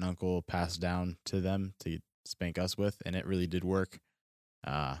lovely aunt and uncle passed down to them to spank us with, and it really did work.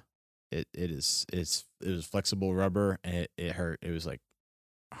 It was flexible rubber, and it hurt. It was like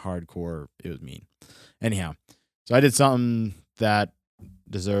hardcore. It was mean. Anyhow, so I did something that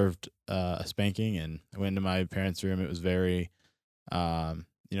deserved a spanking, and I went into my parents' room. It was very,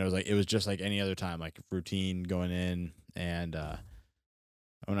 it was just like any other time, like routine going in, and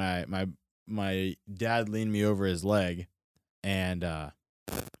when my dad leaned me over his leg, and I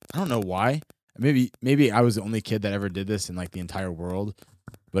don't know why. Maybe I was the only kid that ever did this in like the entire world.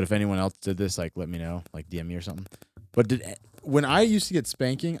 But if anyone else did this, like let me know, like DM me or something. But when I used to get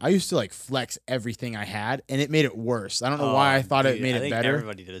spanking, I used to like flex everything I had, and it made it worse. I don't know why I thought it made I it think better.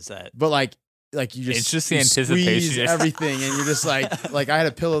 Everybody does that. But like you just It's just the you anticipation. squeeze everything, and you're just like I had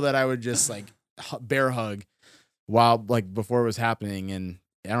a pillow that I would just like bear hug while like before it was happening, and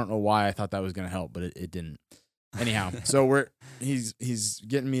I don't know why I thought that was gonna help, but it didn't. Anyhow, so he's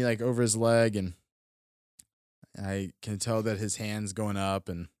getting me like over his leg, and I can tell that his hand's going up,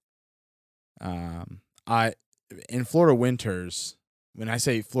 and in Florida winters, when I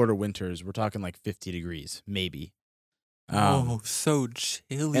say Florida winters, we're talking like 50 degrees, maybe. So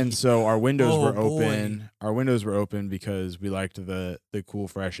chilly. And so our windows Oh, were boy. open. Our windows were open because we liked the cool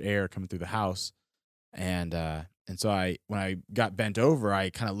fresh air coming through the house. And so when I got bent over, I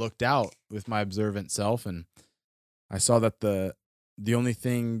kind of looked out with my observant self, and I saw that the only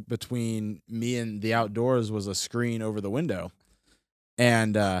thing between me and the outdoors was a screen over the window.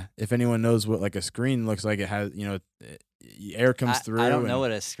 And if anyone knows what like a screen looks like, it has, air comes through. I don't know and-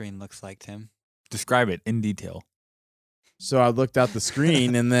 what a screen looks like, Tim. Describe it in detail. So I looked out the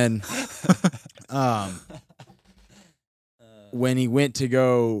screen, and then when he went to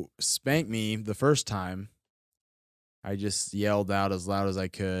go spank me the first time, I just yelled out as loud as I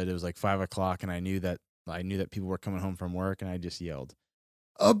could. It was like 5 o'clock, and I knew that people were coming home from work, and I just yelled,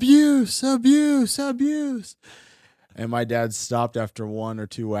 "Abuse, abuse, abuse!" And my dad stopped after 1 or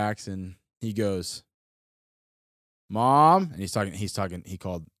 2 whacks, and he goes, "Mom," and he's talking. He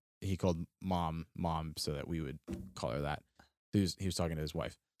called he called mom so that we would call her that. He was talking to his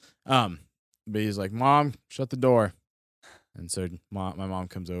wife. But he's like, Mom, shut the door. And so my mom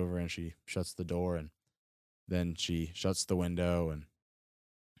comes over and she shuts the door, and then she shuts the window, and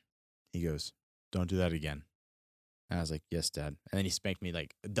he goes, don't do that again. And I was like, yes, Dad. And then he spanked me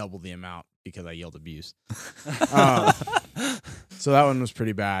like double the amount because I yelled abuse. So that one was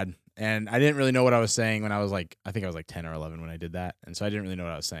pretty bad. And I didn't really know what I was saying when I was like, I think I was like 10 or 11 when I did that. And so I didn't really know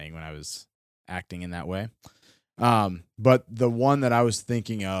what I was saying when I was acting in that way. But the one that I was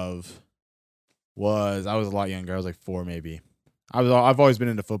thinking of was, I was a lot younger. I was like 4 maybe. I've always been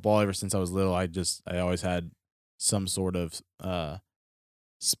into football ever since I was little. I always had some sort of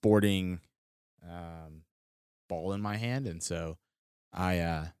sporting ball in my hand, and so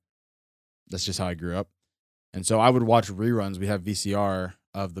that's just how I grew up. And so I would watch reruns. We have VCR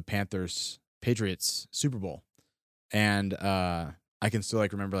of the Patriots Super Bowl, and I can still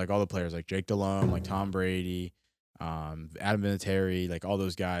like remember like all the players, like Jake Delhomme, like Tom Brady, Adam Vinatieri, like all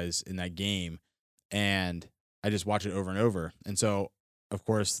those guys in that game, and I just watch it over and over. And so, of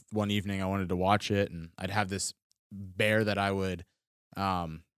course, one evening I wanted to watch it, and I'd have this bear that I would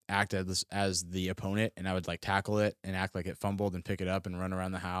act as the opponent, and I would like tackle it and act like it fumbled and pick it up and run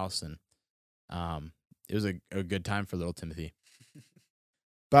around the house, and it was a good time for little Timothy.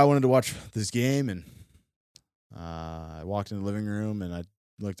 But I wanted to watch this game, and I walked in the living room, and I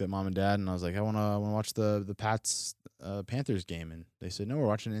looked at Mom and Dad, and I was like, I want to watch the Pats Panthers game, and they said, no, we're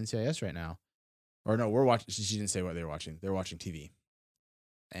watching NCIS right now. Or no, we're watching. She didn't say what they were watching. They were watching TV.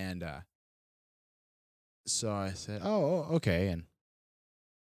 And so I said, oh, okay. And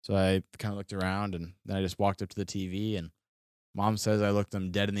so I kind of looked around, and then I just walked up to the TV, and Mom says I looked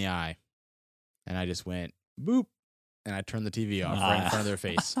them dead in the eye. And I just went, boop. And I turned the TV off right in front of their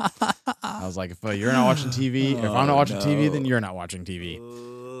face. I was like, if you're not watching TV, if I'm not watching TV, then you're not watching TV.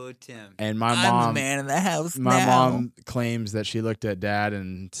 Oh, Tim. And my I'm mom, the man in the house my now. mom claims that she looked at Dad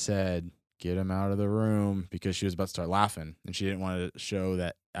and said, get him out of the room, because she was about to start laughing, and she didn't want to show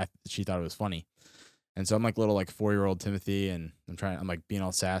that she thought it was funny. And so I'm like little like 4-year-old Timothy, and I'm like being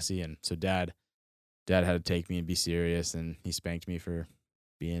all sassy, and so Dad had to take me and be serious, and he spanked me for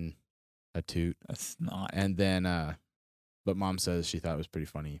being a toot. That's not. And then but Mom says she thought it was pretty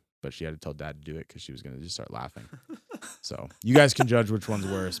funny, but she had to tell Dad to do it because she was going to just start laughing. So you guys can judge which one's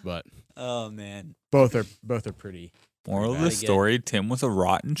worse, but Oh man, both are pretty. Moral of the Pretty story: Tim was a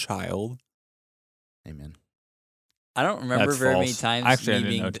rotten child. Amen. I don't remember That's very false. many times. Actually, I me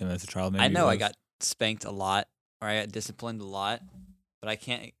didn't know being- Tim as a child. Maybe I he know I was. got spanked a lot, or I got disciplined a lot, but I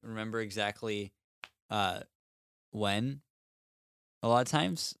can't remember exactly when. A lot of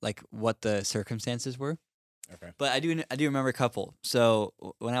times, like what the circumstances were. Okay. But I do remember a couple. So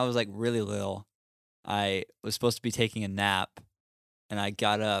when I was like really little, I was supposed to be taking a nap, and I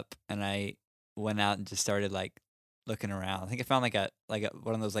got up and I went out and just started like looking around. I think I found like a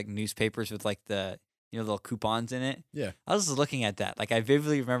one of those like newspapers with like the little coupons in it. Yeah. I was just looking at that. Like I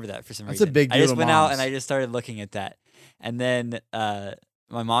vividly remember that for some That's a reason. big I deal just to went out moms. and I just started looking at that. And then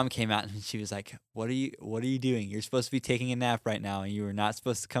my mom came out and she was like, What are you doing? You're supposed to be taking a nap right now, and you were not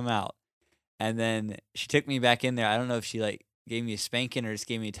supposed to come out." And then she took me back in there. I don't know if she like gave me a spanking or just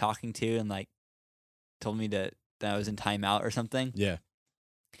gave me a talking to, and like told me that I was in timeout or something. Yeah.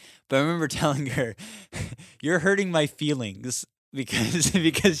 But I remember telling her, "You're hurting my feelings,"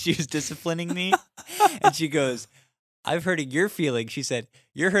 because she was disciplining me. And she goes, "I'm hurting your feelings." She said,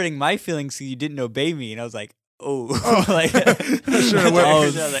 "You're hurting my feelings because you didn't obey me." And I was like, "Oh, like I should have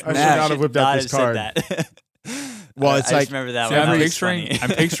 "Nah, not have whipped out should this not card." have said that." Well, it's I like- just remember that See, one. I'm That was picturing funny. I'm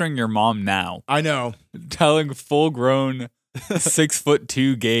picturing your mom now I know. telling full-grown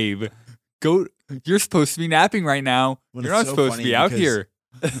 6'2" Gabe, "Go. You're supposed to be napping right now. Well, You're it's not so supposed to funny be out because here."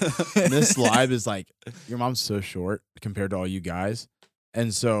 Miss Live is like, your mom's so short compared to all you guys,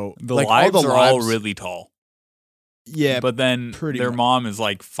 and so The like lives all the are all lives, really tall. yeah, But then pretty their much. mom is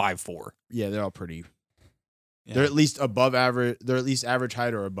like 5'4". yeah, they're all pretty. Yeah. They're at least above average. They're at least average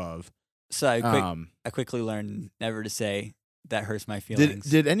height or above. So Um, I quickly learned never to say that hurts my did feelings.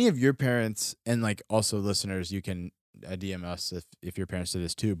 did any of your parents, and like also listeners, you can DM us if your parents did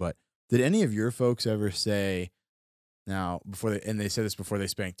this too, but did any of your folks ever say, now before they say this before they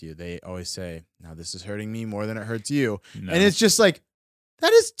spanked you, they always say, "Now this is hurting me more than it hurts you," No. and it's just like,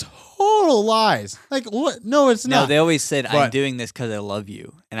 that is total lies. Like what? No, it's No, not. they always said, "I'm But- doing this because I love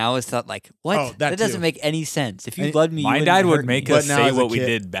you," and I always thought, like, what? Oh, that doesn't too. make any sense. If you And loved me, you My wouldn't dad would hurt make me. us But now say as a what we kid-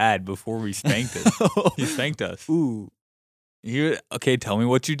 did bad before we spanked it. He spanked us. Ooh, He would, okay, tell me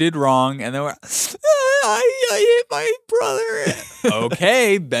what you did wrong, and then we're, I hit my brother.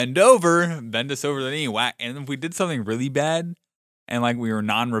 Okay, bend us over the knee, whack. And if we did something really bad, and like we were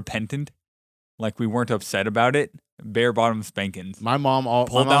non-repentant, like we weren't upset about it, bare bottom spankings. My mom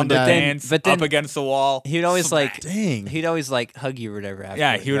Pull down the pants, but then up against the wall. He'd always smack. Dang. he'd always like hug you or whatever. Afterward,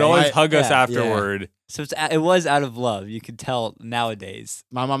 Yeah, he would right? always Right. hug us Yeah. afterward. So it was out of love. You could tell nowadays.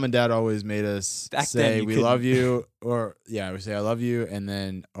 My mom and dad always made us Back then, say you we couldn't. love you, or we say I love you, and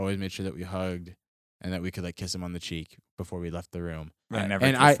then always made sure that we hugged and that we could like kiss him on the cheek before we left the room. I never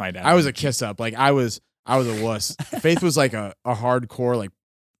And kissed my dad. I was on a the cheek. kiss up. Like I was a wuss. Faith was like a hardcore like.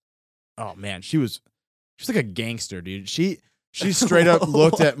 Oh man, she was like a gangster, dude. She straight up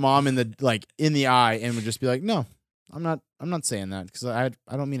looked at mom in the eye and would just be like, "No, I'm not saying that because I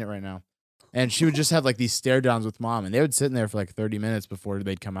don't mean it right now." And she would just have like these stare downs with mom, and they would sit in there for like 30 minutes before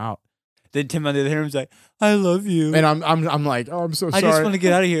they'd come out. Then Tim on the other end was like, "I love you," And I'm like, "Oh, I'm so sorry. I just want to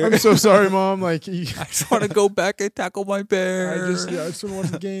get out of here. I'm so sorry, mom. Like, I just want to go back and tackle my bear. I just want to watch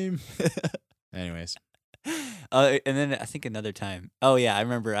the game." Anyways, And then I think another time. Oh yeah, I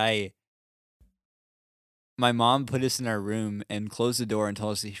remember. My mom put us in our room and closed the door and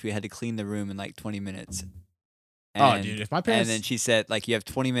told us we had to clean the room in like 20 minutes. oh, dude, if my parents, And then she said, like, you have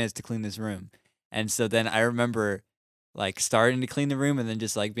 20 minutes to clean this room. And so then I remember, like, starting to clean the room and then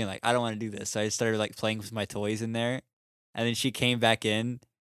just, like, being like, I don't want to do this. So I started, like, playing with my toys in there. And then she came back in.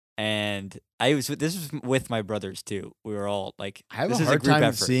 And this was with my brothers, too. We were all, like, I have this a is hard group time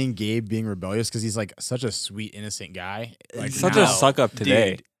effort. seeing Gabe being rebellious because he's like such a sweet, innocent guy. Like, He's Such now- a suck up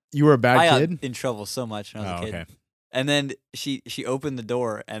today. Dude, You were a bad I got kid. in trouble so much when I was Oh, a kid. okay. And then she opened the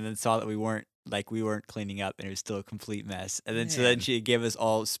door and then saw that we weren't cleaning up and it was still a complete mess. And then so then Man. she gave us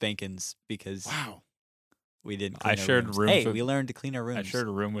all spankings because Wow. we didn't I clean our shared rooms. rooms Hey, with- we learned to clean our rooms. I shared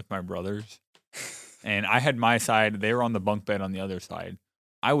a room with my brothers, and I had my side. They were on the bunk bed on the other side.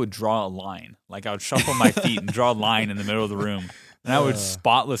 I would draw a line, like I would shuffle my feet and draw a line in the middle of the room, and I would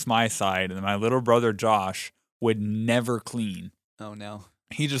spotless my side. And then my little brother Josh would never clean. Oh no.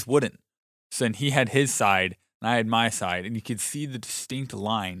 He just wouldn't. So then he had his side, and I had my side, and you could see the distinct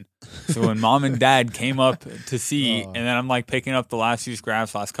line. So when mom and dad came up to see, and then I'm like picking up the last few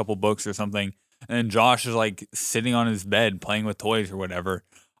scraps, last couple books or something, and then Josh is like sitting on his bed playing with toys or whatever.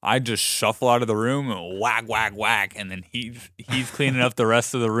 I just shuffle out of the room and whack, whack, whack, and then he's cleaning up the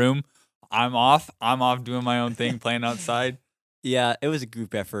rest of the room. I'm off doing my own thing, playing outside. Yeah, it was a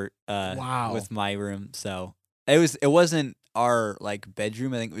group effort. Wow. With my room, so it wasn't our like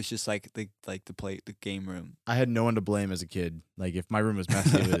bedroom. I think it was just like the game room. I had no one to blame as a kid. Like if my room was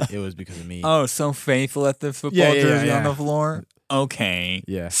messy, it was because of me. Oh, so faithful at the football Yeah, jersey on yeah. the floor. Okay,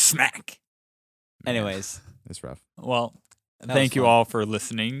 Yeah, smack. Anyways, it's rough. Well, That thank was you fun. all for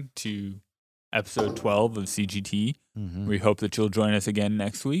listening to episode 12 of CGT. Mm-hmm. We hope that you'll join us again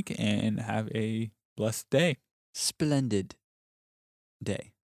next week and have a blessed day. splendid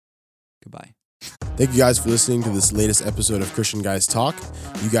day. Goodbye. Thank you guys for listening to this latest episode of Christian Guys Talk.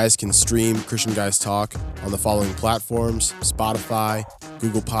 You guys can stream Christian Guys Talk on the following platforms: Spotify,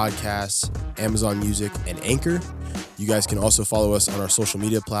 Google Podcasts, Amazon Music, and Anchor. You guys can also follow us on our social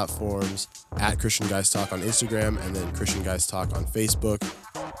media platforms at Christian Guys Talk on Instagram and then Christian Guys Talk on Facebook.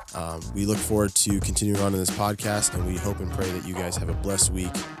 We look forward to continuing on in this podcast, and we hope and pray that you guys have a blessed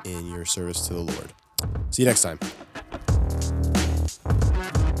week in your service to the Lord. See you next time.